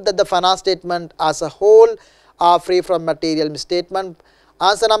conclude that the finance statement as a whole are free from material misstatement.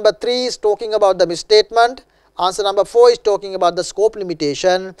 Answer number 3 is talking about the misstatement. Answer number 4 is talking about the scope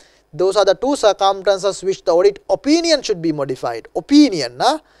limitation. Those are the 2 circumstances which the audit opinion should be modified. Opinion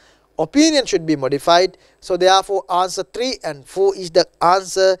should be modified. So therefore, answer 3 and 4 is the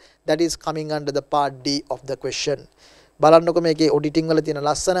answer that is coming under the part D of the question. බලන්නකො මේකේ auditing වල තියෙන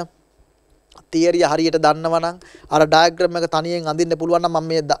ලස්සන තියරිය හරියට දන්නවා නම් අර diagram එක තනියෙන් අඳින්න පුළුවන් නම් මම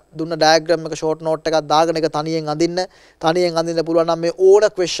මේ දුන්න ඩයග්‍රෑම් එක ෂෝට් නෝට් එකක් දාගෙන ඒක තනියෙන් අඳින්න පුළුවන් නම් මේ ඕන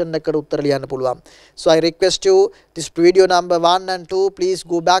ක්වෙස්චන් එකකට උත්තර ලියන්න පුළුවන්. So I request you, this video number 1 and 2, please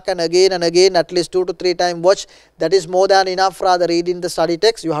go back and again at least 2 to 3 times watch. That is more than enough rather reading the study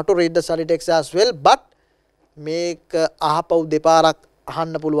text. You have to read the study text as well, but මේක අහපව් දෙපාරක්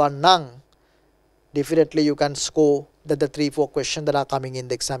අහන්න පුළුවන් නම් definitely you can score the 3-4 questions that are coming in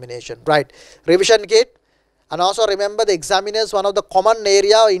the examination. Right, revision kit. And also remember, the examiners, one of the common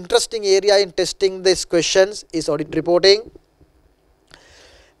area or interesting area in testing these questions is audit reporting.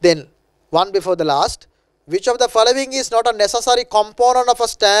 Then one before the last, which of the following is not a necessary component of a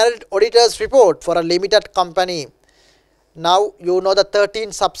standard auditor's report for a limited company? Now you know the 13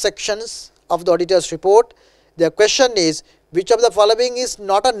 subsections of the auditor's report. The question is, which of the following is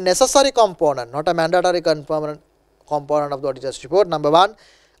not a necessary component, not a mandatory component of the auditor's report? Number 1,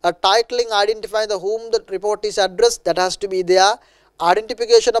 a titling identifying the whom the report is addressed, that has to be there.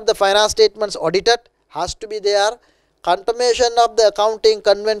 Identification of the finance statements audited has to be there. Confirmation of the accounting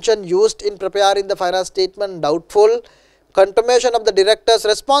convention used in preparing the finance statement doubtful. Confirmation of the director's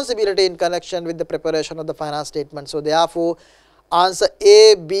responsibility in connection with the preparation of the finance statement. So therefore, answer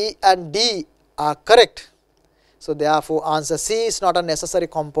A, B and D are correct. So therefore, answer C is not a necessary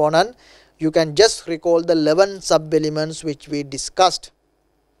component. You can just recall the 11 sub-elements which we discussed.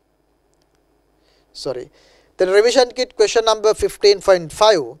 Sorry. The revision kit question number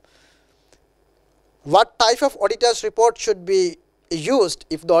 15.5. What type of auditor's report should be used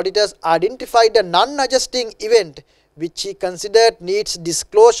if the auditors identified a non-adjusting event which he considered needs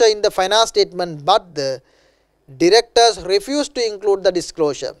disclosure in the finance statement, but the directors refused to include the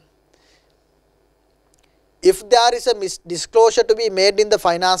disclosure? If there is a disclosure to be made in the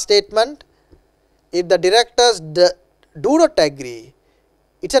finance statement, if the directors do not agree,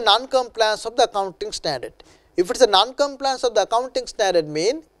 it's a non-compliance of the accounting standard. If it's a non-compliance of the accounting standard,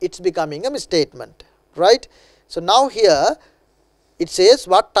 mean it's becoming a misstatement, right? So now here it says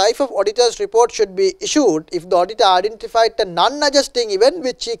what type of auditor's report should be issued if the auditor identified a non-adjusting event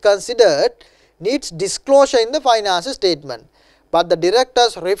which he considered needs disclosure in the finance statement, but the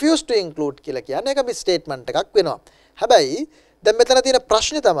directors refused to include කියලා කියන්නේ එක misstatement එකක් වෙනවා. හැබැයි දැන් මෙතන තියෙන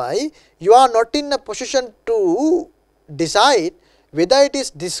ප්‍රශ්නේ තමයි, you are not in a position to decide whether it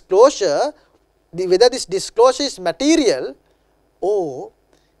is disclosure, whether this disclosure is material or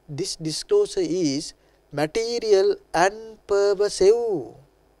this disclosure is material and pervasive.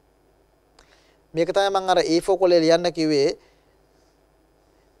 මේක තමයි මම අර A4 කොලේ ලියන්න කිව්වේ.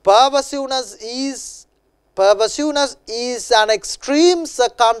 Pervasiveness is an extreme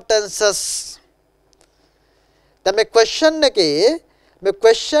circumstances. දැන් මේ question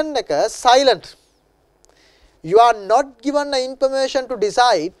එක silent. You are not given the information to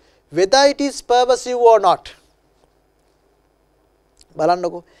decide whether it is pervasive or not.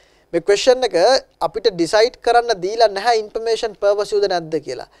 බලන්නකෝ මේ question එක අපිට decide කරන්න දීලා නැහැ information pervasive ද නැද්ද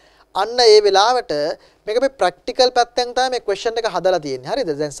කියලා. අන්න ඒ වෙලාවට මේක මේ practical පැත්තෙන් තමයි මේ question එක හදලා තියෙන්නේ. හරිද?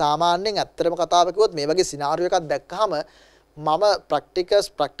 දැන් සාමාන්‍යයෙන් ඇත්තටම කතාව කිව්වොත් මේ වගේ scenario එකක් දැක්කහම මම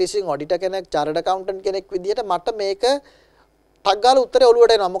practicing auditor කෙනෙක්, chartered accountant කෙනෙක් විදිහට මට මේක ටක් ගාලා උත්තරේ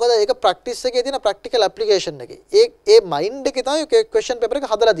ඔලුවට එනවා. මොකද ඒක practice එකේ තියෙන practical application එකේ. ඒ mind එකේ තමයි question paper එක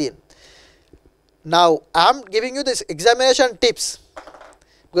හදලා තියෙන්නේ. Now I am giving you this examination tips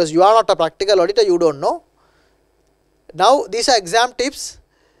because you are not a practical auditor, you don't know. Now these are exam tips.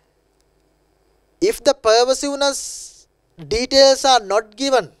 If the pervasiveness details are not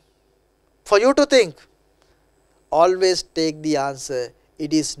given for you to think, always take the answer,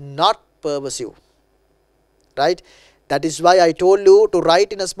 it is not pervasive, right? That is why I told you to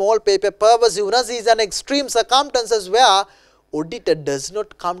write in a small paper, pervasiveness is an extreme circumstances where auditor does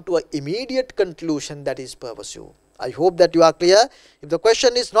not come to an immediate conclusion that is pervasive. I hope that you are clear. If the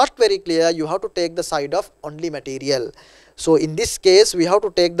question is not very clear, you have to take the side of only material. So in this case, we have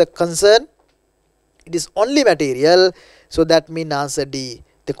to take the concern, it is only material, so that means answer D,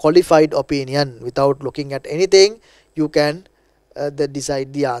 the qualified opinion. Without looking at anything, you can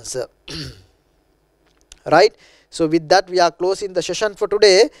decide the answer. Right. So with that, we are closing the session for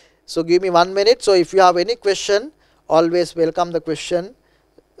today. So give me 1 minute. So if you have any question, always welcome the question.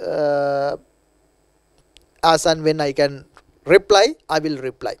 As and when I can reply, I will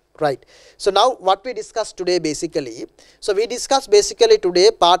reply. Right. So now what we discussed today basically, so we discussed basically today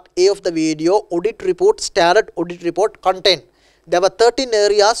part A of the video, audit report, standard audit report content. There were 13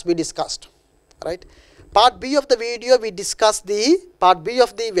 areas we discussed. Right. Part B of the video, we discussed the part B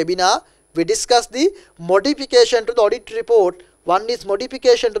of the webinar, we discussed the modification to the audit report. One is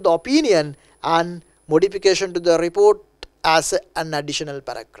modification to the opinion and modification to the report as an additional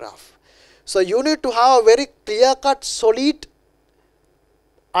paragraph. So you need to have a very clear-cut, solid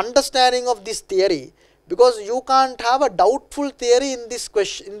understanding of this theory, because you can't have a doubtful theory in this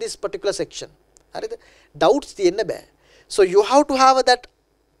question, in this particular section. Doubts තියෙන්න බෑ. So you have to have that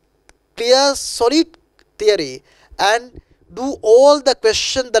clear, solid theory and do all the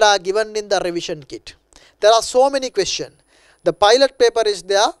questions that are given in the revision kit. There are so many questions. The pilot paper is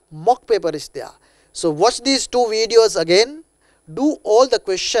there, mock paper is there. So watch these two videos again, do all the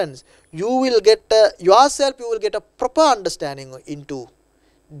questions. You will get yourself, you will get a proper understanding into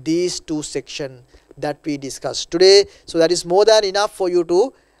these two sections that we discussed today. So that is more than enough for you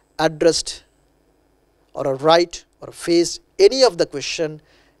to address or write or face any of the questions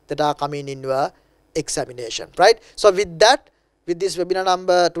that are coming in your examination, right? So with that, with this webinar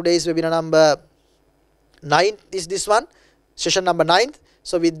number, today's webinar number 9 is this one, session number 9.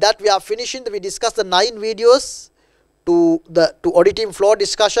 So with that, we are finishing. We discussed the 9 videos to auditing flow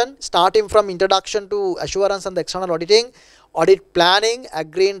discussion, starting from introduction to assurance and the external auditing, audit planning,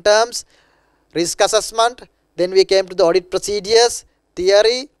 agreeing terms, risk assessment. Then we came to the audit procedures,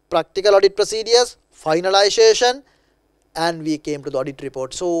 theory, practical audit procedures, finalization, and we came to the audit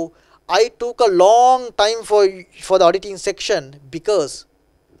report. So I took a long time for the auditing section, because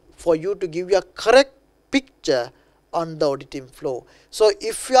for you to give you a correct picture on the auditing flow. So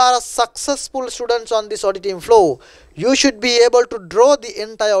if you are a successful students on this auditing flow, you should be able to draw the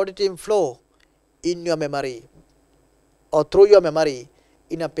entire auditing flow in your memory or through your memory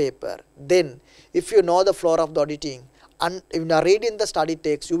in a paper. Then if you know the flow of the auditing and if you are reading the study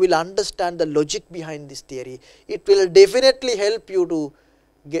text, you will understand the logic behind this theory. It will definitely help you to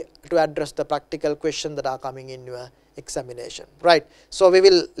address the practical questions that are coming in your examination, right? So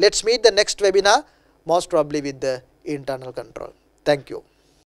let's meet the next webinar, most probably with the internal control. Thank you.